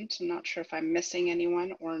hand. I'm not sure if I'm missing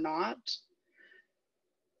anyone or not,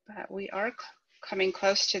 but we are coming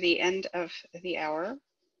close to the end of the hour.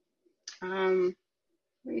 Let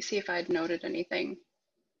me see if I'd noted anything.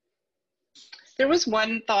 There was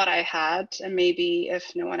one thought I had, and maybe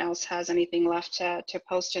if no one else has anything left to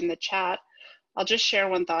post in the chat, I'll just share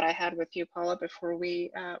one thought I had with you, Paula, before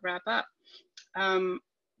we wrap up.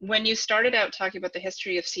 When you started out talking about the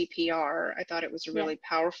history of CPR, I thought it was a really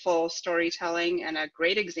powerful storytelling and a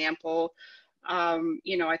great example.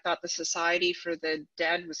 You know, I thought the Society for the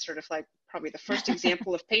Dead was sort of like probably the first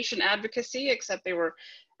example of patient advocacy, except they were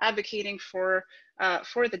advocating for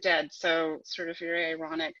the dead, so sort of very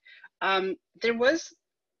ironic. There was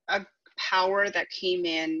a power that came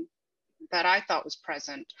in that I thought was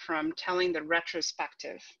present from telling the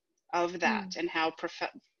retrospective of that and how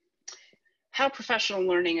professional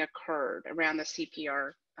learning occurred around the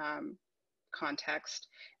CPR context.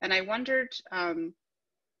 And I wondered,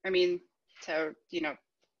 I mean, so, you know,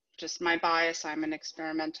 just my bias, I'm an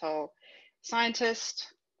experimental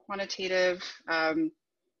scientist, quantitative,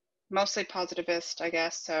 mostly positivist, I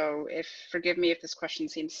guess. So forgive me if this question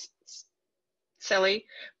seems silly,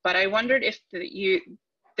 but I wondered if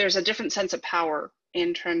there's a different sense of power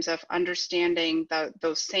in terms of understanding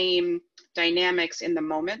those same dynamics in the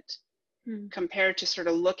moment compared to sort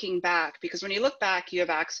of looking back, because when you look back, you have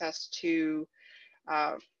access to,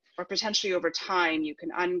 or potentially over time, you can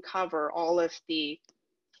uncover all of the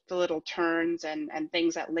little turns and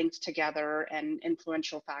things that linked together and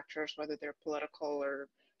influential factors, whether they're political or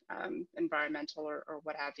environmental or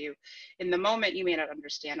what have you. In the moment, you may not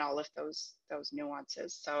understand all of those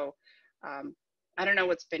nuances. So I don't know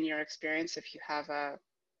what's been your experience, if you have a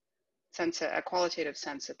qualitative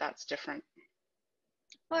sense that that's different.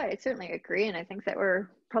 Well, I certainly agree, and I think that we're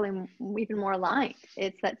probably even more aligned.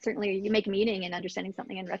 It's that certainly you make meaning in understanding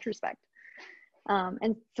something in retrospect.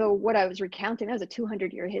 And so what I was recounting, that was a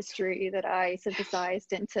 200-year history that I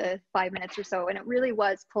synthesized into 5 minutes or so, and it really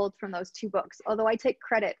was pulled from those two books, although I take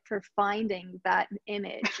credit for finding that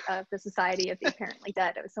image of the Society of the Apparently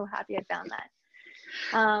Dead. I was so happy I found that.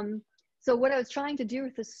 So what I was trying to do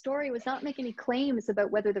with the story was not make any claims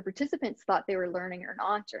about whether the participants thought they were learning or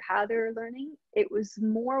not, or how they were learning. It was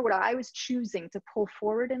more what I was choosing to pull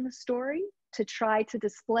forward in the story to try to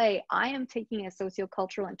display, I am taking a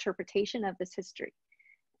sociocultural interpretation of this history.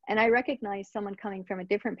 And I recognize someone coming from a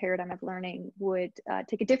different paradigm of learning would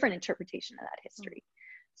take a different interpretation of that history.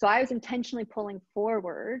 So I was intentionally pulling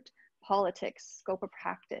forward politics, scope of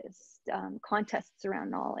practice, contests around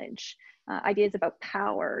knowledge, ideas about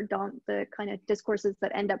power, the kind of discourses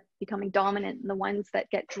that end up becoming dominant and the ones that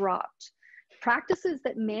get dropped. Practices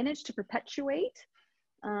that manage to perpetuate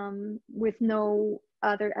with no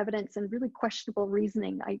other evidence and really questionable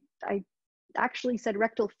reasoning. I actually said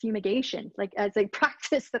rectal fumigation, like as a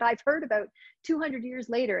practice that I've heard about 200 years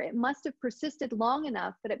later. It must have persisted long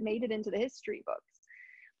enough that it made it into the history books.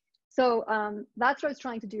 So that's what I was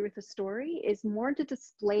trying to do with the story, is more to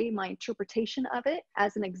display my interpretation of it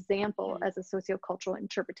as an example, as a sociocultural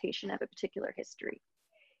interpretation of a particular history.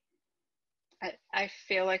 I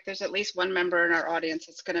feel like there's at least one member in our audience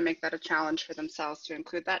that's going to make that a challenge for themselves to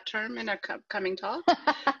include that term in a coming talk.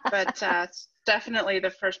 But it's definitely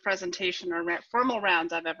the first presentation or formal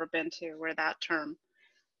round I've ever been to where that term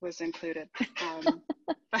was included.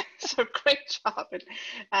 So great job in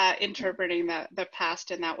interpreting the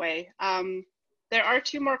past in that way. There are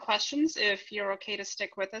 2 more questions if you're okay to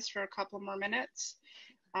stick with us for a couple more minutes.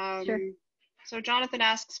 Sure. So Jonathan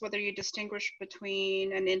asks whether you distinguish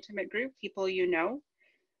between an intimate group, people you know,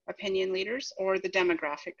 opinion leaders, or the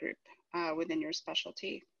demographic group within your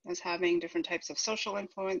specialty as having different types of social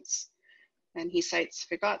influence. And he cites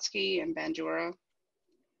Vygotsky and Bandura.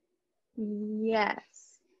 Yes.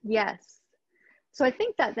 So I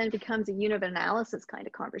think that then becomes a unit of analysis kind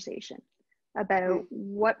of conversation about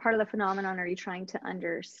what part of the phenomenon are you trying to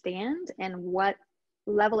understand and what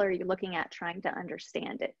level are you looking at trying to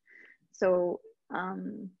understand it. So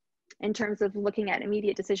in terms of looking at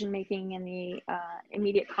immediate decision making and the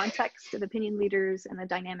immediate context of opinion leaders and the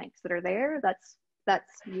dynamics that are there, that's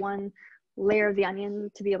one layer of the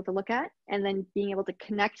onion to be able to look at, and then being able to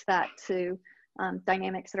connect that to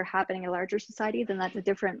dynamics that are happening in a larger society, then that's a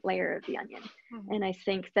different layer of the onion. And I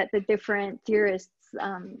think that the different theorists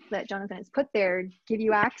that Jonathan has put there give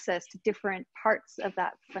you access to different parts of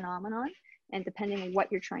that phenomenon, and depending on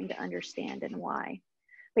what you're trying to understand and why.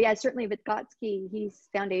 But yeah, certainly Vygotsky, he's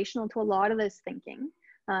foundational to a lot of this thinking.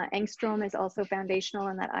 Engstrom is also foundational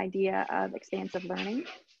in that idea of expansive learning,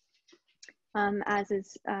 as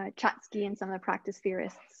is Chatsky and some of the practice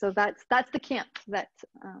theorists. So that's the camp that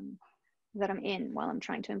I'm in while I'm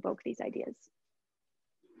trying to invoke these ideas.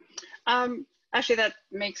 Actually, that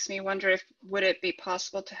makes me wonder would it be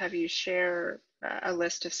possible to have you share a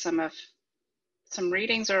list of some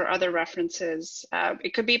readings or other references.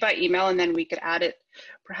 It could be by email, and then we could add it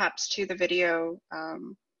perhaps to the video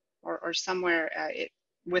or somewhere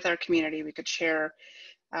with our community. We could share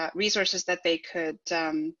resources that they could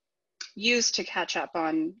use to catch up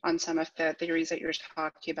on some of the theories that you're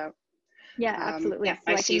talking about. Yeah, absolutely. Yeah,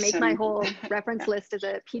 so I can make my whole reference list as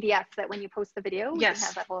a PDF that when you post the video, we can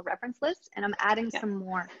have that whole reference list. And I'm adding some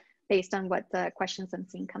more based on what the questions I'm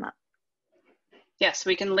seeing come up. Yes,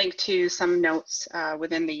 we can link to some notes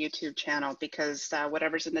within the YouTube channel, because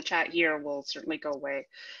whatever's in the chat here will certainly go away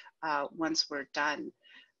once we're done.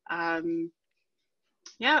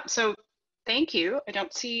 Yeah, so thank you. I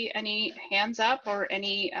don't see any hands up or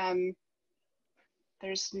any,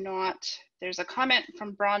 there's a comment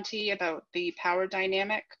from Bronte about the power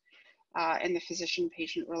dynamic and the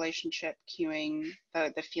physician-patient relationship cueing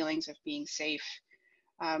the feelings of being safe.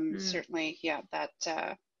 Certainly, yeah,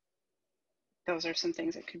 those are some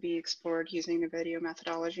things that could be explored using the video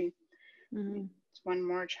methodology. One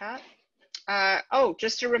more chat.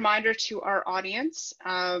 Just a reminder to our audience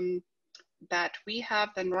that we have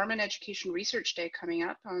the Norman Education Research Day coming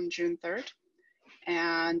up on June 3rd.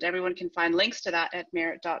 And everyone can find links to that at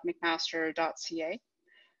merit.mcmaster.ca.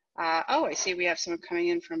 I see we have someone coming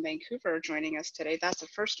in from Vancouver joining us today. That's the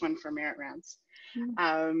first one for Merit Rounds.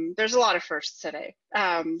 There's a lot of firsts today.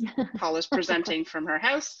 Paula's presenting from her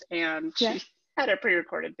house, and she had a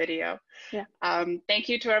pre-recorded video. Thank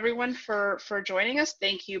you to everyone for joining us.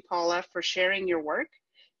 Thank you, Paula, for sharing your work,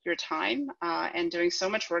 your time, and doing so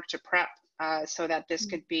much work to prep so that this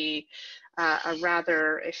could be a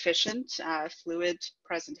rather efficient, fluid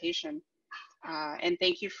presentation. And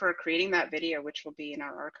thank you for creating that video, which will be in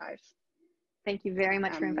our archive. Thank you very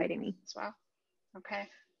much for inviting me. As well. Okay.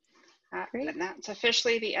 Great. And that's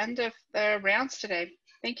officially the end of the rounds today.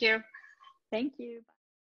 Thank you. Thank you.